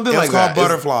it? It was something like that. It was called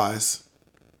Butterflies.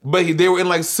 But they were in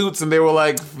like suits and they were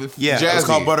like jazzy.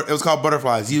 It was called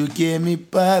Butterflies. You give me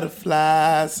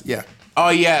butterflies. Yeah. Oh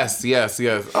yes.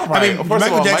 All right. I mean,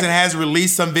 Michael Jackson has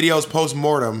released some videos post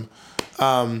mortem,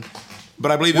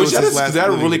 but I believe it was his last. That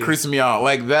really creeps me out.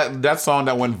 Like that song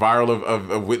that went viral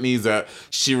of Whitney's that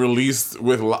she released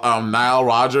with Nile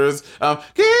Rodgers. Give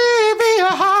me a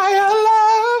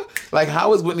higher love. Like,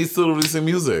 how is Whitney still releasing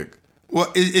music? Well,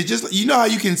 it's just, you know how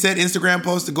you can set Instagram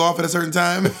posts to go off at a certain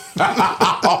time?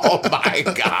 Oh my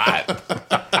God.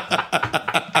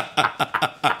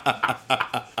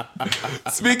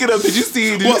 Speaking of, did you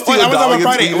see? I'm talking about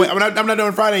Friday. I'm not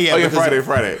doing Friday yet. Oh yeah,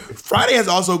 Friday. Friday has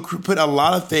also put a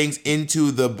lot of things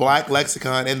into the Black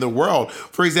lexicon in the world.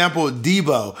 For example,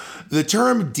 Debo. The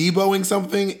term Deboing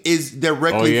something is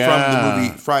directly from the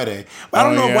movie Friday. But I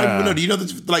don't know if white people know. Do you know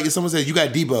that? Like, if someone says you got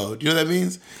Debo, do you know what that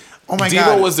means? Oh my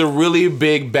God. Debo was a really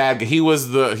big bad guy. He was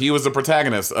the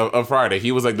protagonist of Friday.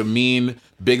 He was like the mean,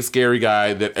 big, scary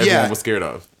guy that everyone was scared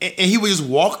of. And he would just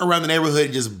walk around the neighborhood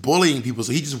and just bullying people.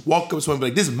 So he just walk up to someone and be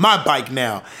like, "This is my bike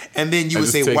now." And then you would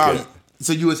say, "Wow."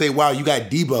 So you would say, "Wow, you got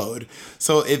Deboed."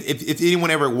 So if anyone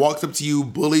ever walks up to you,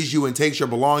 bullies you, and takes your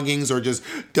belongings, or just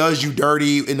does you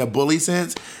dirty in a bully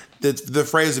sense, the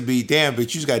phrase would be, "Damn,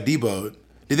 bitch, you just got Deboed."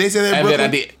 Did they say that in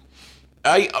Brooklyn?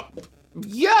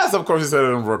 Yes, of course he said it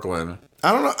in Brooklyn.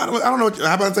 I don't know. I don't know.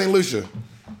 How about St. Lucia?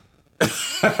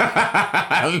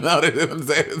 No, they didn't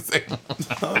say the same.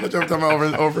 I don't know what you're talking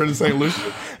about over in St.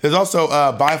 Lucia. There's also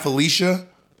Bye Felicia.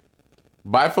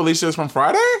 Bye Felicia is from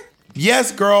Friday?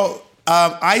 Yes, girl.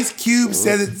 Ice Cube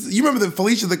says it. You remember the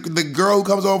Felicia, the girl who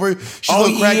comes over? She's a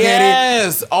little crackheaded.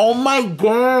 Yes. Oh my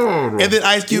God. And then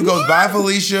Ice Cube goes, "Bye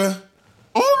Felicia."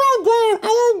 Oh my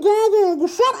God.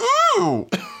 Shut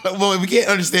up. Well, we can't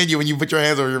understand you when you put your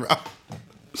hands over your mouth.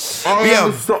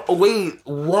 Wait,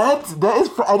 what?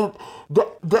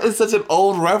 That is such an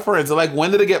old reference. Like,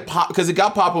 when did it get pop? Because it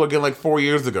got popular again like 4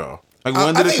 years ago. Like,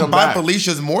 when did it come back? I think Bye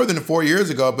Felicia is more than 4 years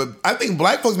ago, but I think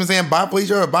black folks been saying Bye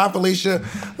Felicia or Bye Felicia.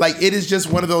 Like, it is just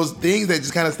one of those things that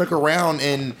just kind of stuck around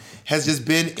and has just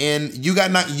been in. You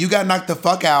got knocked the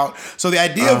fuck out. So the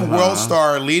idea of World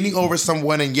Star leaning over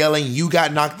someone and yelling, "You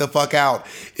got knocked the fuck out,"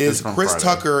 is Chris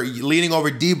Tucker leaning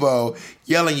over Debo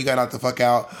yelling, "You got knocked the fuck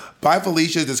out." Bye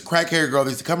Felicia is this crack-haired girl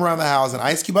that used to come around the house, and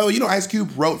Ice Cube. By the way, you know Ice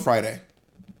Cube wrote Friday.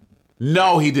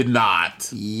 No, he did not.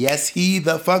 Yes, he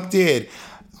the fuck did.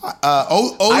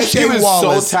 O'Shea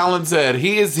Wallace is so talented.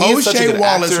 He's such a good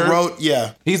Wallace actor. wrote,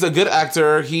 He's a good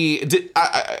actor. He did.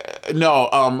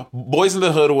 Boys in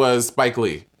the Hood was Spike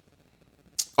Lee.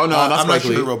 Oh no, not Spike Lee. I'm not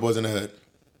sure who wrote Boys in the Hood.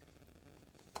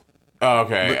 Oh,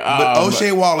 okay, but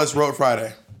O'Shea Wallace wrote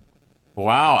Friday.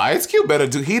 Wow, Ice Cube better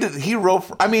do. He wrote.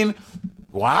 I mean,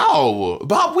 wow,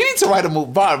 Bob. We need to write a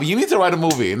movie. Bob, you need to write a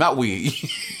movie, not we.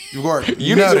 You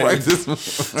need to write this movie.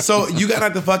 So you got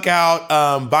knocked the fuck out.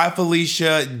 Bye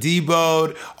Felicia,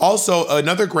 Deboed. Also,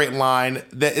 another great line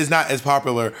that is not as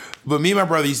popular, but me and my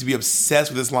brother used to be obsessed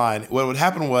with this line. What would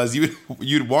happen was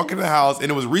you'd walk in the house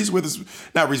and it was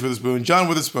John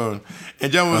Witherspoon.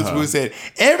 And John Witherspoon said,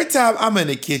 "Every time I'm in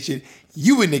the kitchen,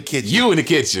 you in the kitchen. You in the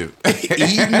kitchen.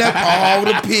 Eating up all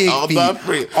the pig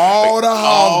feet. All the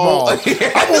hog balls.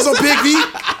 I want some pig feet.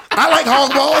 I like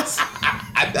hog balls."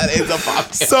 That is a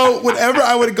pop. So whenever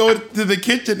I would go to the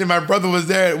kitchen and my brother was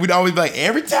there, we'd always be like,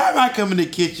 "Every time I come in the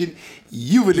kitchen,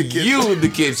 you in the kitchen. You in the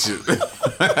kitchen."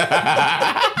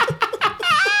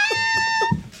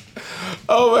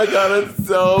 Oh my God, it's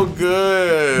so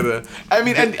good. I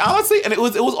mean, and honestly, and it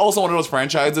was also one of those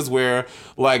franchises where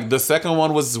like the second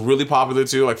one was really popular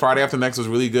too. Like Friday After Next was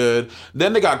really good.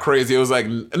 Then they got crazy. It was like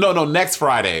no, Next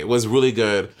Friday was really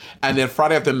good, and then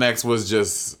Friday After Next was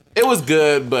just. It was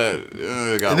good, but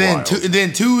it got wild.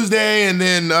 Then Tuesday, and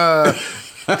then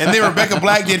Rebecca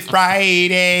Black did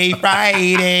Friday,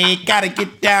 gotta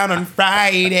get down on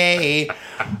Friday.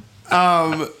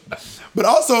 But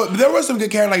also there was some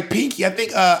good characters like Pinky. I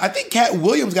think Cat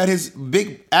Williams got his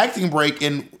big acting break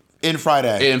in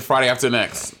Friday. In Friday After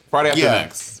Next. Friday After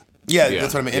Next. Yeah,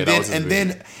 that's what I mean.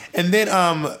 And then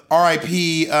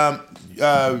R.I.P. Who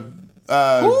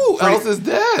else is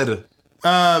dead?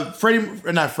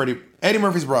 Eddie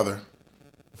Murphy's brother.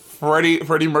 Freddie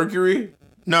Mercury?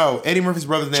 No, Eddie Murphy's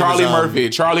brother's name Charlie is Murphy.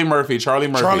 Charlie Murphy. Charlie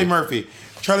Murphy.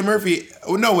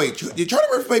 Oh, no, wait. Did Charlie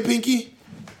Murphy play Pinky?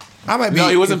 I might be. No,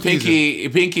 he wasn't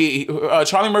confusing. Pinky.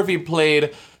 Charlie Murphy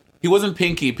played. He wasn't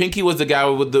Pinky. Pinky was the guy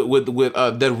with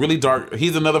that really dark.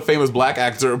 He's another famous black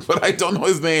actor, but I don't know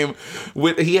his name.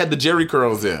 He had the Jerry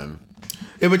curls in.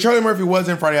 Yeah, but Charlie Murphy was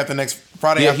in Friday After Next.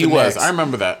 Yeah, he was. I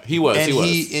remember that. He was.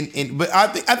 But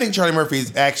I think Charlie Murphy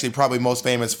is actually probably most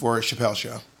famous for Chappelle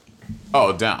Show.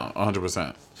 Oh, down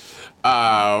 100%.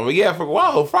 Yeah.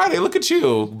 Wow, Friday. Look at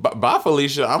you. Bye,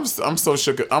 Felicia. I'm so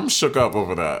shook. I'm shook up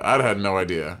over that. I had no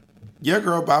idea. Yeah,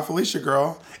 girl. Bye, Felicia,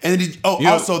 girl. And then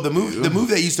also the move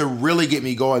that used to really get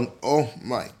me going. Oh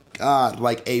my God,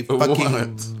 like a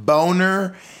fucking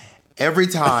boner every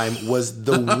time was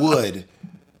The Wood.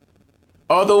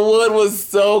 Oh, The Wood was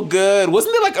so good.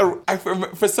 Wasn't there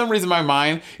like for some reason in my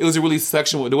mind it was a really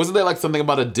sexual. Wasn't there like something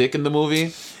about a dick in the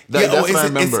movie? That's what I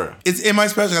remember. It's in my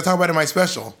special. I talk about it in my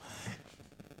special.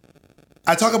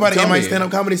 I talk about it in my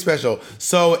stand-up comedy special.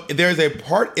 So there's a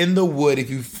part in The Wood. If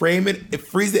you frame it,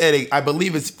 freeze the edit, I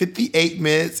believe it's 58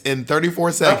 minutes and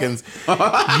 34 seconds.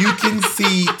 You can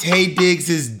see Taye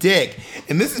Diggs' dick.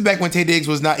 And this is back when Taye Diggs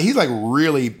was not, he's like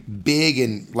really big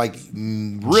and like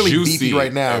really juicy beefy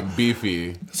right now. And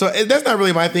beefy. So that's not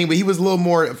really my thing, but he was a little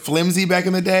more flimsy back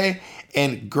in the day.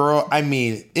 And girl, I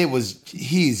mean,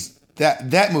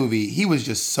 that movie, he was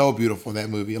just so beautiful in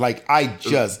that movie. Like I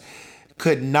just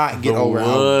could not get over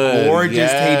how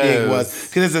gorgeous Taye Diggs was.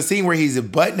 Because there's a scene where he's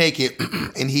butt naked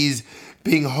and he's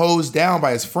being hosed down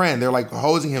by his friend. They're like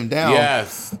hosing him down.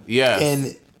 Yes.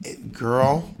 And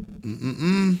girl,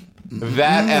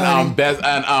 that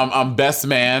and Best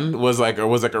Man was like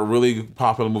a really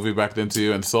popular movie back then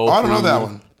too. And Soul. I don't know that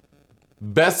one.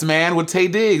 Best Man with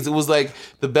Taye Diggs. It was like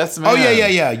the best man. Oh yeah.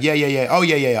 Oh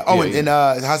yeah. Oh, and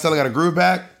How Stella Got a Groove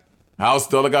Back. How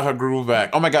Stella Got her groove back.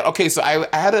 Oh my God. Okay, so I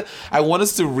want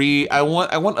us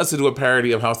to do a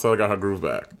parody of How Stella Got her groove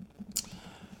back.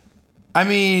 I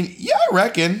mean, yeah, I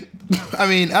reckon. I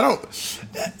mean, I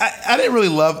didn't really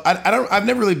love. I've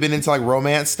never really been into like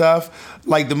romance stuff.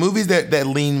 Like the movies that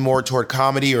lean more toward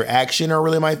comedy or action are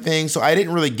really my thing. So I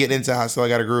didn't really get into How Stella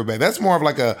Got a Groove Back. That's more of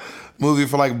like a movie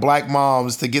for like black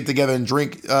moms to get together and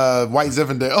drink White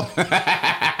Zinfandel.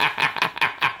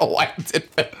 White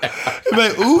Zinfandel.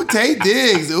 Like, ooh, Taye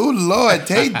Diggs. Ooh, Lord,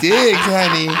 Taye Diggs,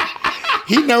 honey.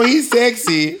 He know he's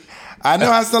sexy. I know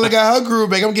How Stella Got her groove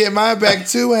back. I'm getting mine back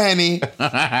too, honey.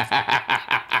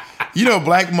 You know,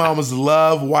 black mamas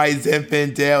love White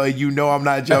Zinfandel, and you know I'm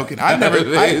not joking.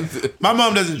 My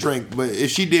mom doesn't drink, but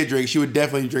if she did drink, she would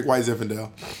definitely drink White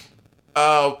Zinfandel.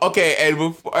 Okay,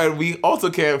 and we also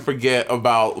can't forget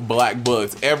about black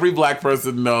books. Every black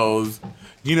person knows.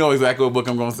 You know exactly what book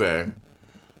I'm gonna say.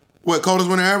 What, Coldest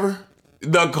Winter Ever?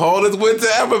 The Coldest Winter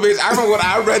Ever, bitch. I remember when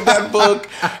I read that book.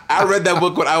 I read that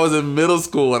book when I was in middle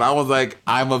school, and I was like,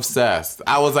 I'm obsessed.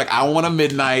 I was like, I want a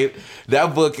Midnight.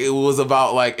 That book, it was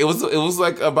about like, it was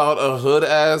like about a hood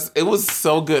ass. It was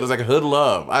so good. It was like a hood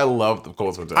love. I loved the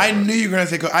Coldest Winter Ever. I knew you were gonna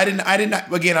say. I did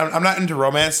not. Again, I'm not into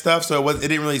romance stuff, so it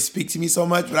didn't really speak to me so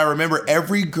much. But I remember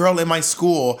every girl in my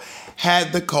school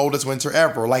had the Coldest Winter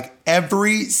Ever. Like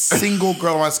every single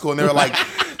girl in my school, and they were like,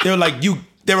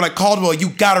 They were like, Caldwell, you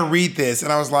gotta read this.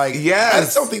 And I was like, yes. I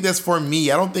just don't think that's for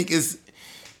me. I don't think it's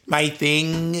my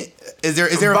thing. Is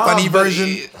there a funny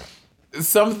version?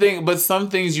 Some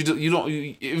things you don't,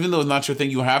 even though it's not your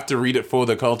thing, you have to read it for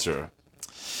the culture.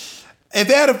 If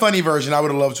they had a funny version, I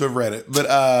would have loved to have read it. But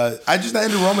I just not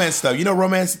into romance stuff. You know,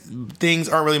 romance things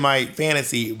aren't really my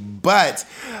fantasy. But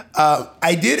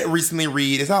I did recently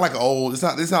read. It's not like old. It's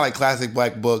not like classic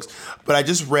black books. But I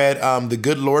just read The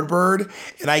Good Lord Bird,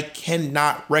 and I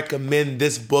cannot recommend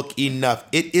this book enough.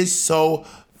 It is so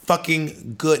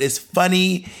fucking good. It's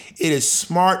funny. It is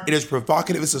smart. It is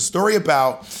provocative. It's a story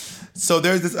about. So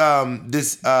there's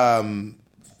this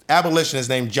abolitionist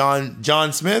named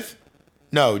John Smith.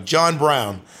 No, John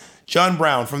Brown. John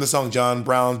Brown from the song John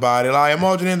Brown's Body Lie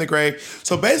Emulsion in the Grave.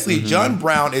 So basically, John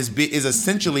Brown is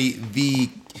essentially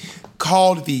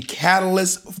called the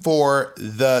catalyst for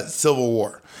the Civil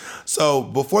War. So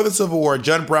before the Civil War,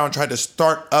 John Brown tried to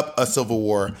start up a Civil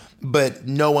War, but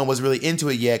no one was really into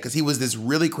it yet because he was this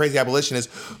really crazy abolitionist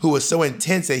who was so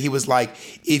intense that he was like,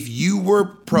 if you were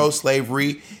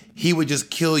pro-slavery, he would just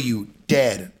kill you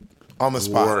dead on the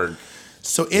spot. Word.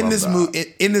 So in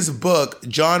this book,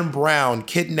 John Brown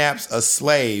kidnaps a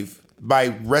slave by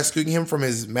rescuing him from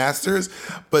his masters,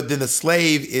 but then the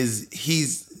slave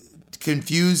he's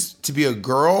confused to be a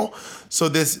girl. So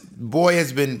this boy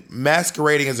has been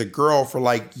masquerading as a girl for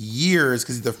like years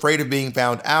because he's afraid of being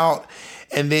found out.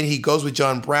 And then he goes with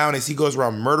John Brown as he goes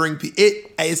around murdering people.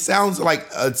 It sounds like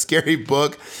a scary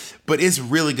book, but it's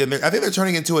really good. I think they're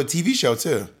turning it into a TV show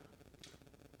too.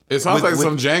 It sounds like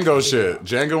some Django shit.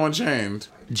 Django Unchained.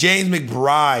 James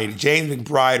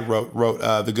McBride wrote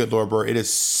The Good Lord Bird. It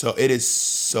is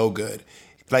so good.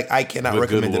 Like, I cannot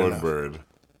recommend it enough. Bird.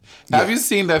 Yeah. Have you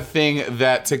seen that thing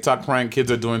that TikTok prank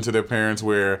kids are doing to their parents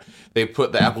where they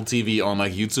put the Apple TV on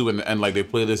like YouTube and like they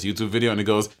play this YouTube video and it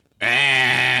goes,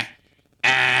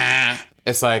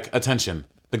 It's like, attention.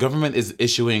 The government is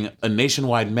issuing a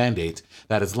nationwide mandate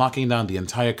that is locking down the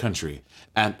entire country.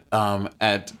 At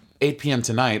 8 p.m.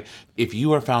 tonight, if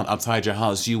you are found outside your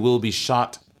house, you will be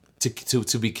shot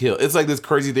to be killed. It's like this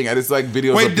crazy thing, and it's like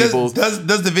videos of people.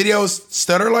 Does the video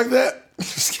stutter like that?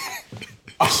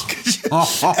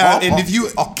 And if you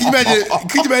could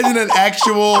you imagine an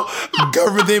actual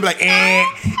government thing like,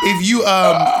 if you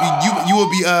will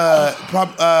be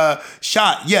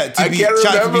shot, to be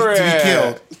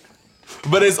killed.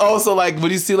 But it's also like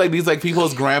when you see like these like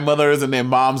people's grandmothers and their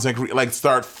moms like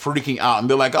start freaking out and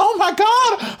they're like, oh my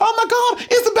god,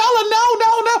 Isabella, no,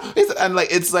 and like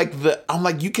it's like I'm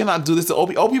like, you cannot do this to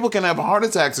old people can have heart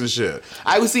attacks and shit.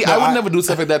 I would never do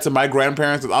stuff like that to my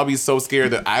grandparents because I'll be so scared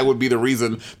that I would be the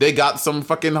reason they got some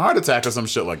fucking heart attack or some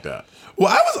shit like that. Well,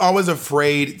 I was always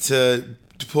afraid to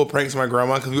pull pranks on my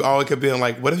grandma because we always kept being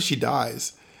like, what if she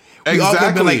dies? We all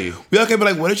kept be like,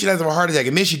 what if she dies of a heart attack?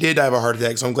 And then she did die of a heart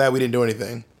attack, so I'm glad we didn't do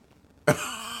anything.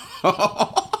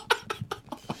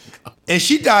 And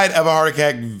she died of a heart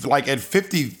attack like at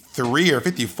 53 or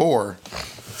 54.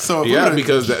 So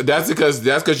because that's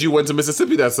because you went to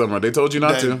Mississippi that summer. They told you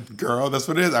not to. Girl, that's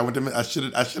what it is. I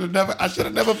should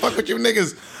have never fucked with you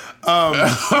niggas.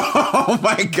 Oh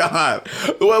my God.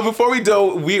 Well, before we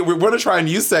do, we're going to try a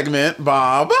new segment,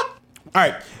 Bob. All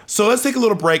right. So let's take a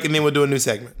little break and then we'll do a new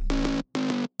segment.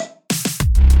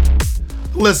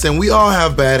 Listen, we all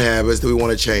have bad habits that we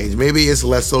want to change. Maybe it's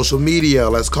less social media,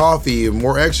 less coffee,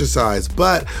 more exercise.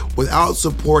 But without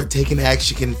support, taking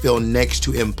action can feel next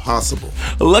to impossible.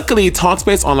 Luckily,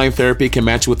 Talkspace Online Therapy can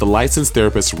match you with a licensed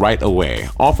therapist right away,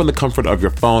 all from the comfort of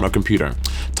your phone or computer.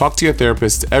 Talk to your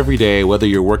therapist every day, whether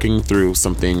you're working through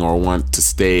something or want to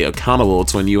stay accountable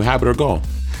to a new habit or goal.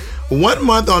 1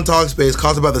 month on Talkspace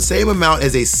costs about the same amount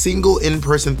as a single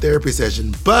in-person therapy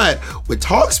session. But with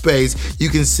Talkspace, you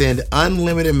can send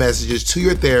unlimited messages to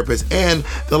your therapist and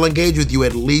they'll engage with you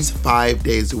at least 5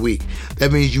 days a week.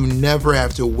 That means you never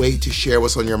have to wait to share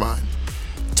what's on your mind.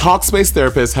 Talkspace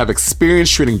therapists have experience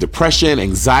treating depression,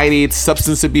 anxiety,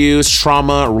 substance abuse,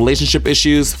 trauma, relationship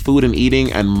issues, food and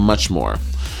eating, and much more.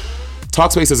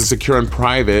 Talkspace is a secure and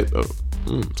private...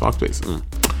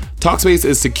 Talkspace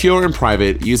is secure and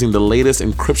private using the latest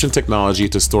encryption technology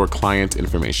to store client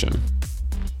information.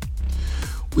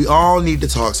 We all need to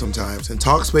talk sometimes, and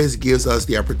Talkspace gives us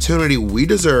the opportunity we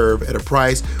deserve at a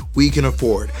price we can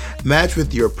afford. Match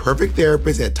with your perfect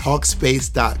therapist at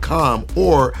Talkspace.com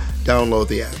or download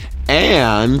the app.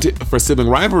 And for Sibling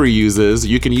Rivalry users,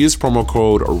 you can use promo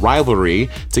code RIVALRY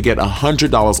to get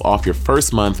 $100 off your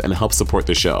first month and help support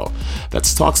the show.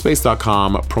 That's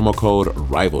Talkspace.com, promo code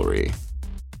RIVALRY.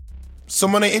 So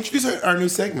I'm going to introduce our new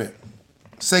segment.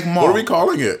 Segment. What are we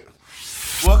calling it?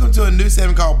 Welcome to a new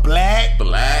segment called Black.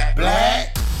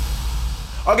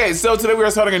 Okay, so today we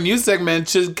are starting a new segment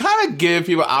to kind of give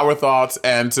people our thoughts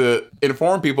and to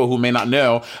inform people who may not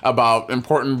know about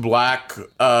important Black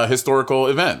historical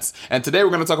events. And today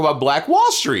we're going to talk about Black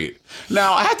Wall Street.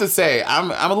 Now, I have to say,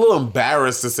 I'm a little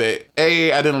embarrassed to say,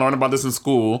 I didn't learn about this in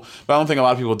school, but I don't think a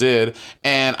lot of people did.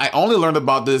 And I only learned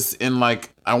about this in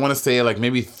I want to say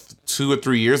maybe 2 or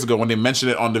 3 years ago when they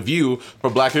mentioned it on The View for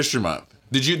Black History Month.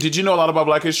 Did you know a lot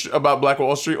about Black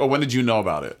Wall Street, or when did you know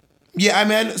about it? Yeah, I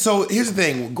mean, so here's the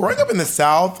thing. Growing up in the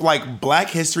South, Black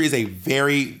history is a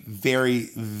very, very,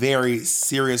 very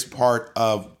serious part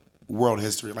of world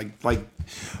history.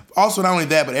 Also, not only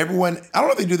that, but everyone, I don't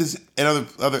know if they do this in other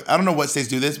I don't know what states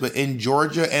do this, but in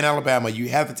Georgia and Alabama, you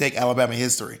have to take Alabama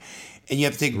history. And you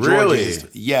have to take Georgia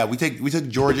history. Yeah, we took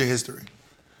Georgia history.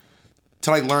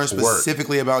 To learn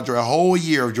specifically about Georgia, a whole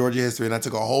year of Georgia history, and I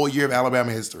took a whole year of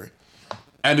Alabama history.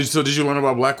 And did you learn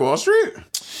about Black Wall Street?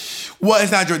 Well,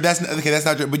 it's not Georgia. That's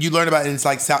not Georgia. But you learn about it in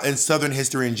in Southern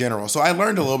history in general. So I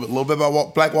learned a little bit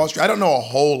about Black Wall Street. I don't know a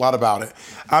whole lot about it.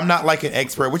 I'm not an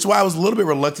expert, which is why I was a little bit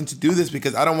reluctant to do this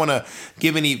because I don't want to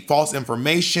give any false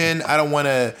information. I don't want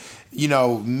to,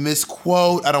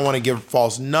 misquote. I don't want to give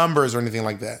false numbers or anything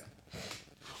like that.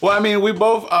 Well, I mean, we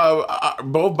both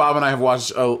Bob and I have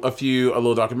watched a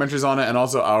little documentaries on it, and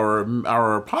also our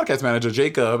podcast manager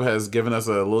Jacob has given us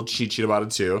a little cheat sheet about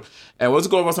it too. And let's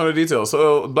go over some of the details.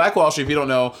 So, Black Wall Street, if you don't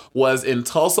know, was in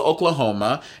Tulsa,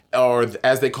 Oklahoma, or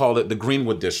as they called it, the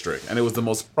Greenwood District, and it was the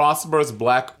most prosperous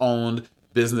Black-owned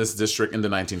business district in the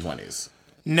 1920s.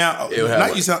 Now,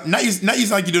 not you sound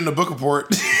like you're doing a book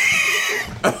report.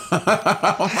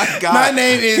 Oh my God. My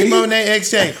name is Monet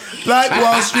Exchange. Black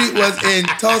Wall Street was in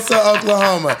Tulsa,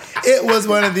 Oklahoma. It was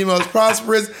one of the most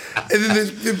prosperous. And then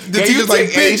the teacher's like,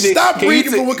 bitch, stop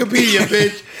reading from Wikipedia,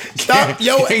 bitch. Stop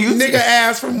your nigga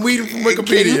ass from reading from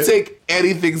Wikipedia. Can you take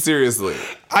anything seriously?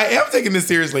 I am taking this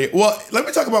seriously. Well, let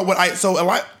me talk about so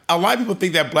a lot of people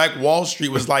think that Black Wall Street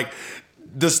was like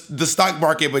the stock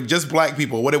market, but just black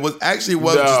people. What it was actually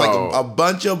was just like a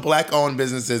bunch of black-owned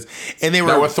businesses, and they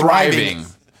were thriving.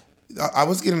 I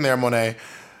was getting there, Monet.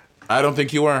 I don't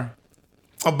think you were.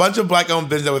 A bunch of black-owned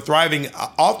businesses that were thriving,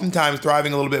 oftentimes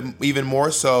thriving a little bit even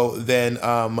more so than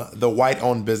the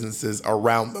white-owned busices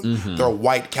around them. Mm-hmm. Their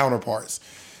white counterparts.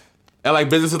 And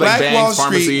like businesses Black like Wall banks, Street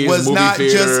pharmacies, was movie not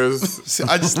theaters. just.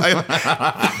 I just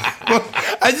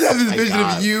have this vision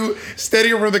of you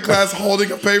standing in front of the class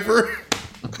holding a paper.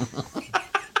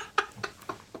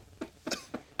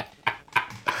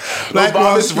 Black Bob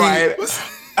Wall is Street right. was-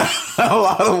 A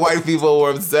lot of white people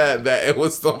were upset that it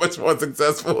was so much more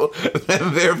successful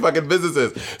than their fucking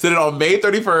businesses. So then on May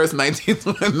 31st,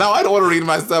 19... Now I don't want to read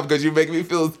my stuff because you make me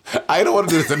feel... I don't want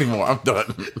to do this anymore. I'm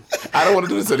done. I don't want to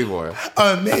do this anymore.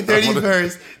 On May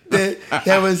 31st,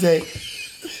 there was a...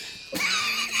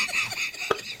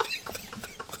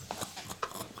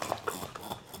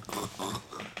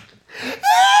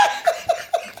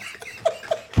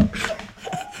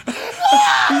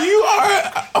 You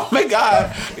are... Oh my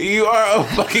God. You are a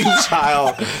fucking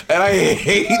child. And I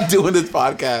hate doing this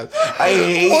podcast. I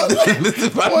hate doing this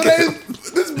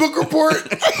podcast. This book report...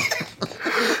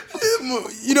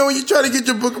 You know when you try to get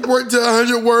your book report to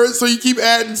 100 words, so you keep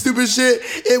adding stupid shit.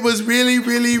 It was really,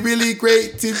 really, really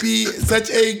great to be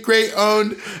such a great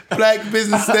owned black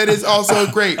business that is also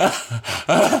great.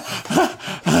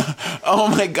 Oh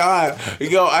my God.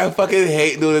 Yo, I fucking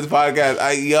hate doing this podcast.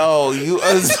 Yo, you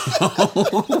are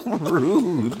so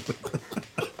rude.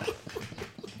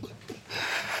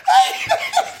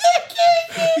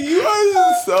 You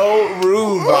are so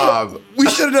rude, Bob. We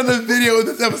should have done a video of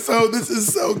this episode. This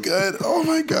is so good. Oh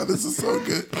my God, this is so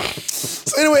good.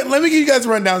 So anyway, let me give you guys a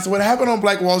rundown. So what happened on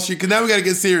Black Wall Street, because now we got to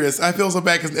get serious. I feel so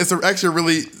bad because it's actually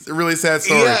a really sad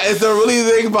story. Yeah, it's a really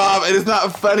thing, Bob, and it's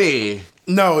not funny.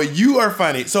 No, you are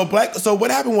funny. So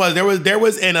what happened was there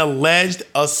was an alleged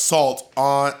assault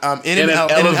on in an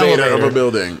elevator of a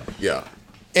building. Yeah.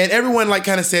 And everyone like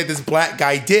kind of said this black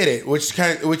guy did it, which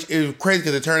is crazy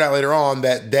because it turned out later on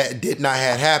that did not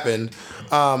have happened.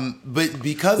 But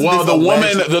because of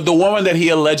the woman that he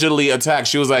allegedly attacked,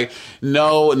 she was like,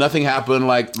 "No, nothing happened.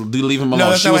 Like, leave him alone." No,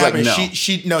 that's she not was what like,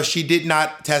 happened. "No." She did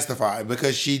not testify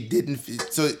because she didn't.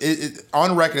 So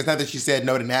on record, it's not that she said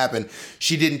no, it didn't happen.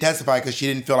 She didn't testify because she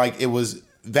didn't feel like it was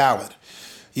valid.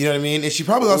 You know what I mean? And she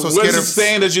probably also scared of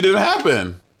saying that she didn't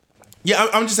happen. Yeah,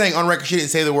 I'm just saying on record she didn't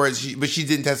say the words, but she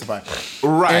didn't testify.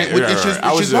 Right.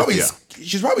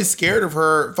 She's probably scared of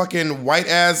her fucking white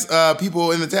ass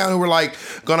people in the town who were like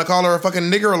gonna call her a fucking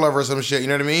nigger lover or some shit. You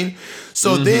know what I mean?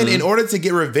 So then, in order to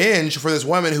get revenge for this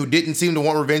woman who didn't seem to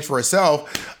want revenge for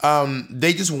herself,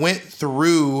 they just went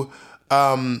through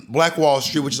Black Wall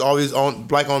Street, which is all these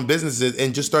black-owned businesses,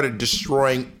 and just started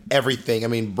destroying everything. I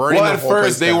mean, burning. Well, at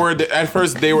first they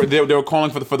were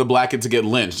calling for the black kid to get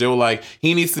lynched. They were like,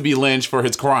 he needs to be lynched for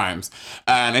his crimes,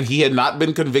 and he had not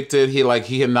been convicted. He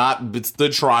had not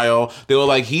stood trial. They were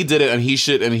like, he did it, and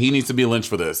he needs to be lynched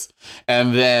for this.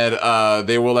 And then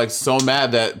they were like so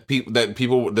mad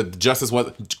that justice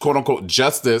was, quote unquote,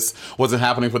 justice wasn't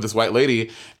happening for this white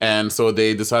lady, and so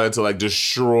they decided to like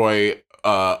destroy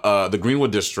the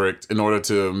Greenwood district in order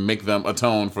to make them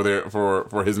atone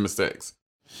for his mistakes.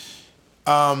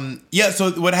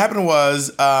 So what happened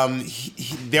was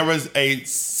there was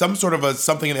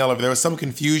something in the elevator. There was some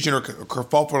confusion or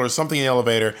kerfuffle or something in the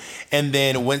elevator, and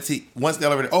then once the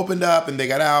elevator opened up and they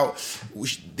got out,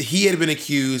 he had been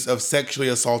accused of sexually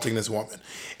assaulting this woman,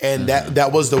 and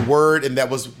that was the word, and that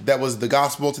was the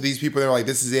gospel to these people. They were like,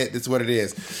 "This is it. This is what it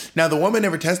is." Now the woman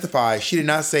never testified. She did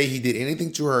not say he did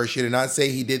anything to her. She did not say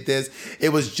he did this. It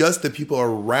was just the people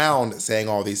around saying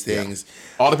all these things. Yeah.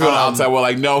 All the people outside were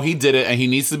like, "No, he did it, and he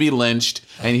needs to be lynched,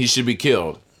 and he should be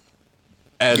killed."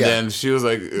 And then she was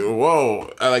like,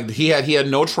 "Whoa!" Like he had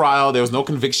no trial. There was no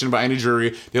conviction by any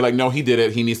jury. They're like, "No, he did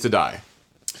it. He needs to die."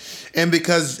 And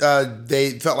because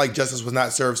they felt like justice was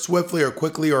not served swiftly or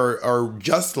quickly or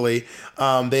justly,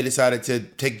 they decided to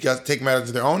take matters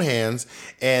into their own hands,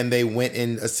 and they went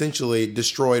and essentially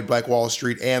destroyed Black Wall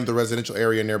Street and the residential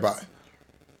area nearby.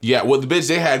 Yeah, well,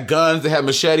 they had guns, they had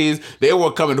machetes, they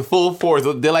were coming to full force.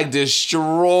 They like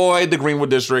destroyed the Greenwood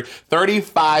district,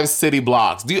 35 city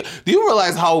blocks. Do you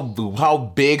realize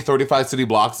how big 35 city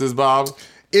blocks is, Bob?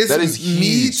 That is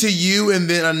me to you, and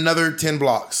then another 10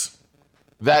 blocks.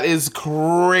 That is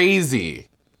crazy.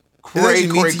 It's actually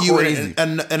me to you Crazy.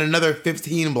 in another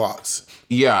 15 blocks.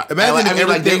 Yeah. Imagine if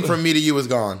everything they, from me to you was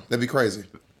gone. That'd be crazy.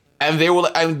 and they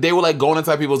were like going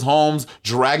inside people's homes,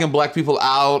 dragging black people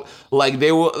out. Like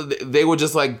they were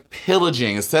just like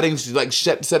pillaging and setting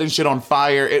shit on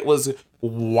fire. It was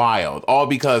wild, all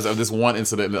because of this one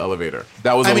incident in the elevator.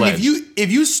 That was alleged. I mean,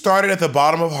 if you started at the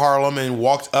bottom of Harlem and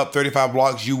walked up 35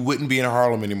 blocks, you wouldn't be in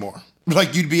Harlem anymore.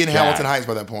 Like you'd be in Hamilton Heights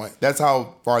by that point. That's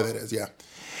how far that is. Yeah,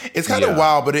 it's kind of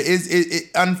wild, but it is.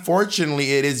 It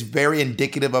unfortunately it is very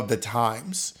indicative of the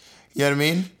times. You know what I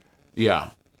mean? Yeah.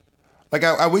 Like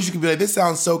I wish you could be like, this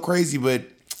sounds so crazy, but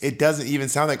it doesn't even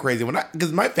sound that crazy.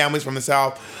 Because my family's from the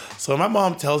South, so my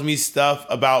mom tells me stuff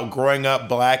about growing up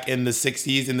black in the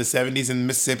 60s and the 70s in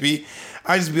Mississippi,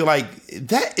 I just be like,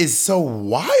 that is so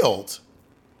wild.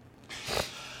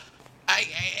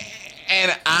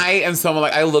 I am someone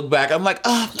like, I look back, I'm like,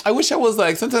 I wish I was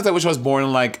like, sometimes I wish I was born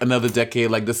in like another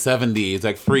decade, like the 70s,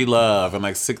 like free love, and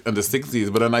like in the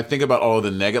 60s. But then I think about all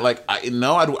the negative, like,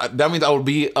 that means I would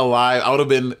be alive. I would have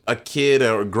been a kid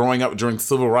or growing up during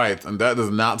civil rights, and that does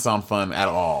not sound fun at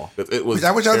all. It was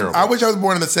I wish terrible. I was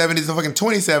born in the 70s, the fucking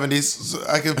 2070s, so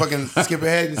I could fucking skip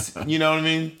ahead, and, you know what I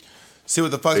mean? See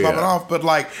what the fuck's popping off. But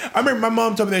like, I remember my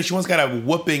mom told me that she once got a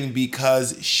whooping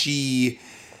because she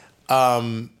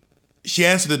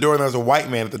answered the door and there was a white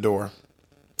man at the door.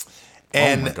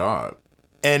 And, oh my God.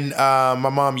 And my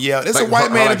mom yelled, "It's like a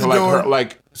white man at the door."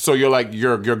 So you're like,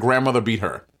 your grandmother beat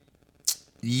her.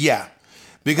 Yeah.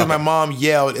 Because my mom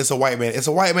yelled, "It's a white man. It's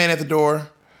a white man at the door."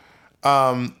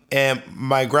 And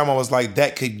my grandma was like,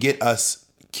 "That could get us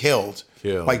killed.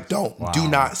 Like, do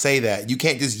not say that. You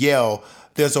can't just yell,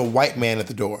 'There's a white man at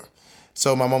the door.'"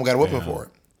 So my mom got a whooping for it.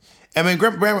 I mean,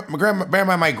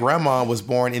 my grandma was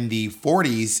born in the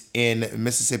 40s in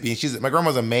Mississippi, and my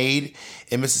grandma's a maid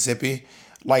in Mississippi.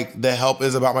 Like, the help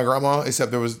is about my grandma,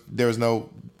 except there was no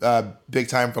big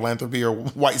time philanthropy or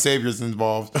white saviors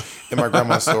involved in my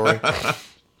grandma's story.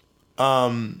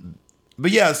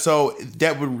 But yeah, so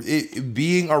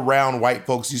being around white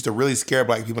folks used to really scare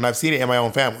black people, and I've seen it in my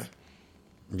own family.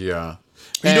 Yeah,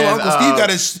 you know,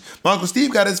 my Uncle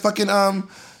Steve got his fucking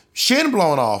shin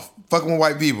blown off, fucking with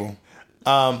white people.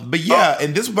 But yeah,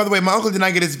 and this, by the way, my uncle did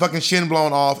not get his fucking shin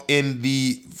blown off in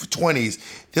the 20s.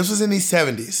 This was in the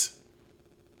 70s.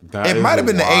 It might have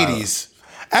been the 80s.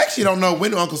 I actually don't know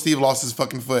when Uncle Steve lost his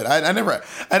fucking foot. I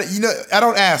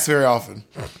don't ask very often.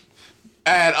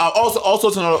 And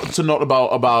also to note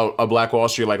about Black Wall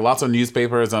Street, like lots of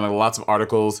newspapers and lots of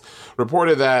articles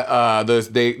reported that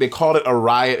they called it a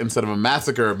riot instead of a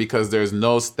massacre because there's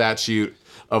no statute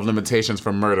of limitations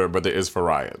for murder, but there is for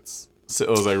riots. So it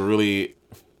was like really,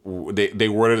 they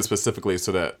worded it specifically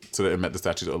so that it met the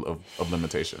statute of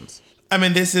limitations. I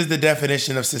mean, this is the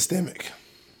definition of systemic.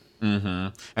 Mm-hmm.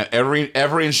 And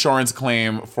every insurance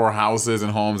claim for houses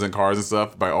and homes and cars and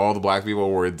stuff by all the black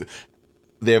people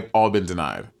they've all been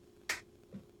denied.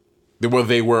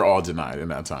 They were all denied in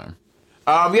that time.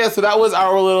 So that was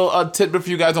our little tidbit for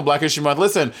you guys on Black History Month.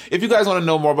 Listen, if you guys want to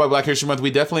know more about Black History Month, we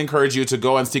definitely encourage you to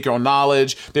go and seek your own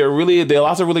knowledge. There are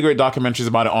lots of really great documentaries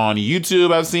about it on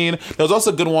YouTube I've seen. There's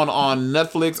also a good one on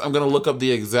Netflix. I'm going to look up the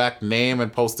exact name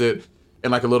and post it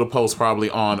in like a little post probably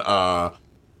on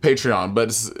Patreon.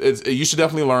 But you should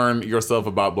definitely learn yourself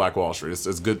about Black Wall Street.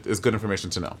 It's good information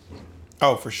to know.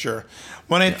 Oh, for sure.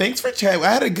 Monet, thanks for chatting.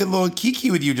 I had a good little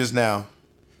kiki with you just now.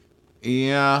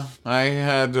 Yeah, I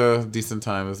had a decent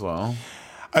time as well.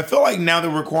 I feel like now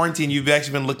that we're quarantined, you've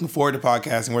actually been looking forward to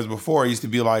podcasting, whereas before it used to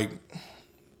be like,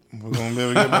 we're going to be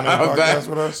able to get on that podcast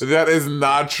with us? That is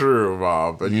not true,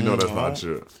 Bob. And you know that's not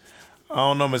true. I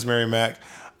don't know, Miss Mary Mac.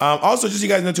 Also, just so you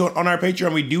guys know, too, on our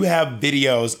Patreon, we do have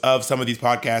videos of some of these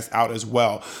podcasts out as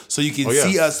well. So you can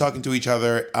see us talking to each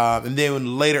other. And then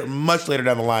much later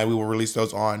down the line, we will release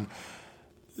those on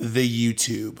the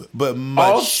YouTube. But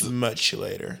much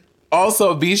later.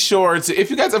 Also, be sure to, if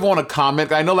you guys ever want to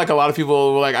comment, I know like a lot of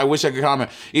people were like, I wish I could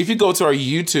comment. If you go to our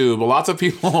YouTube, lots of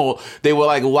people, they will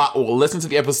will listen to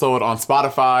the episode on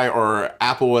Spotify or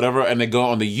Apple, whatever, and they go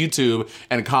on the YouTube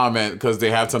and comment because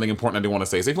they have something important that they want to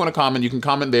say. So if you want to comment, you can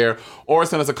comment there or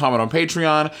send us a comment on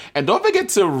Patreon. And don't forget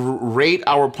to rate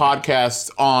our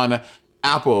podcast on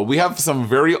Apple. We have some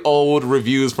very old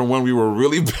reviews from when we were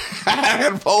really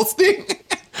bad at posting.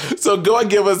 So go and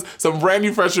give us some brand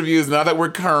new fresh reviews now that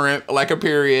we're current, like a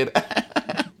period.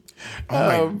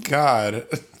 Oh my God.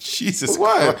 Jesus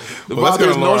what? Christ. Well,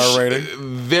 there's no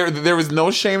there is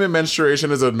no shame in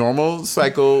menstruation. It's a normal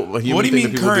cycle. What do you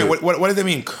mean current? What does that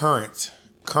mean, current?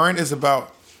 Current is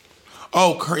about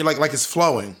current, like it's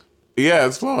flowing. Yeah,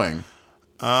 it's flowing.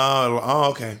 Oh,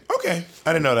 okay. Okay.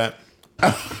 I didn't know that.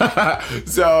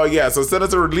 So yeah, so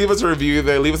leave us a review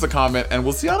there, leave us a comment, and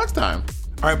we'll see y'all next time.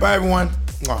 All right, bye everyone.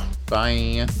 Mwah.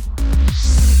 Bye.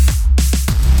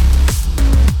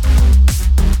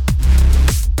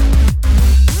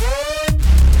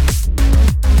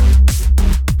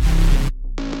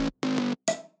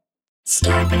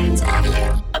 Starburns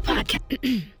Audio,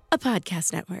 a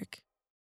podcast network.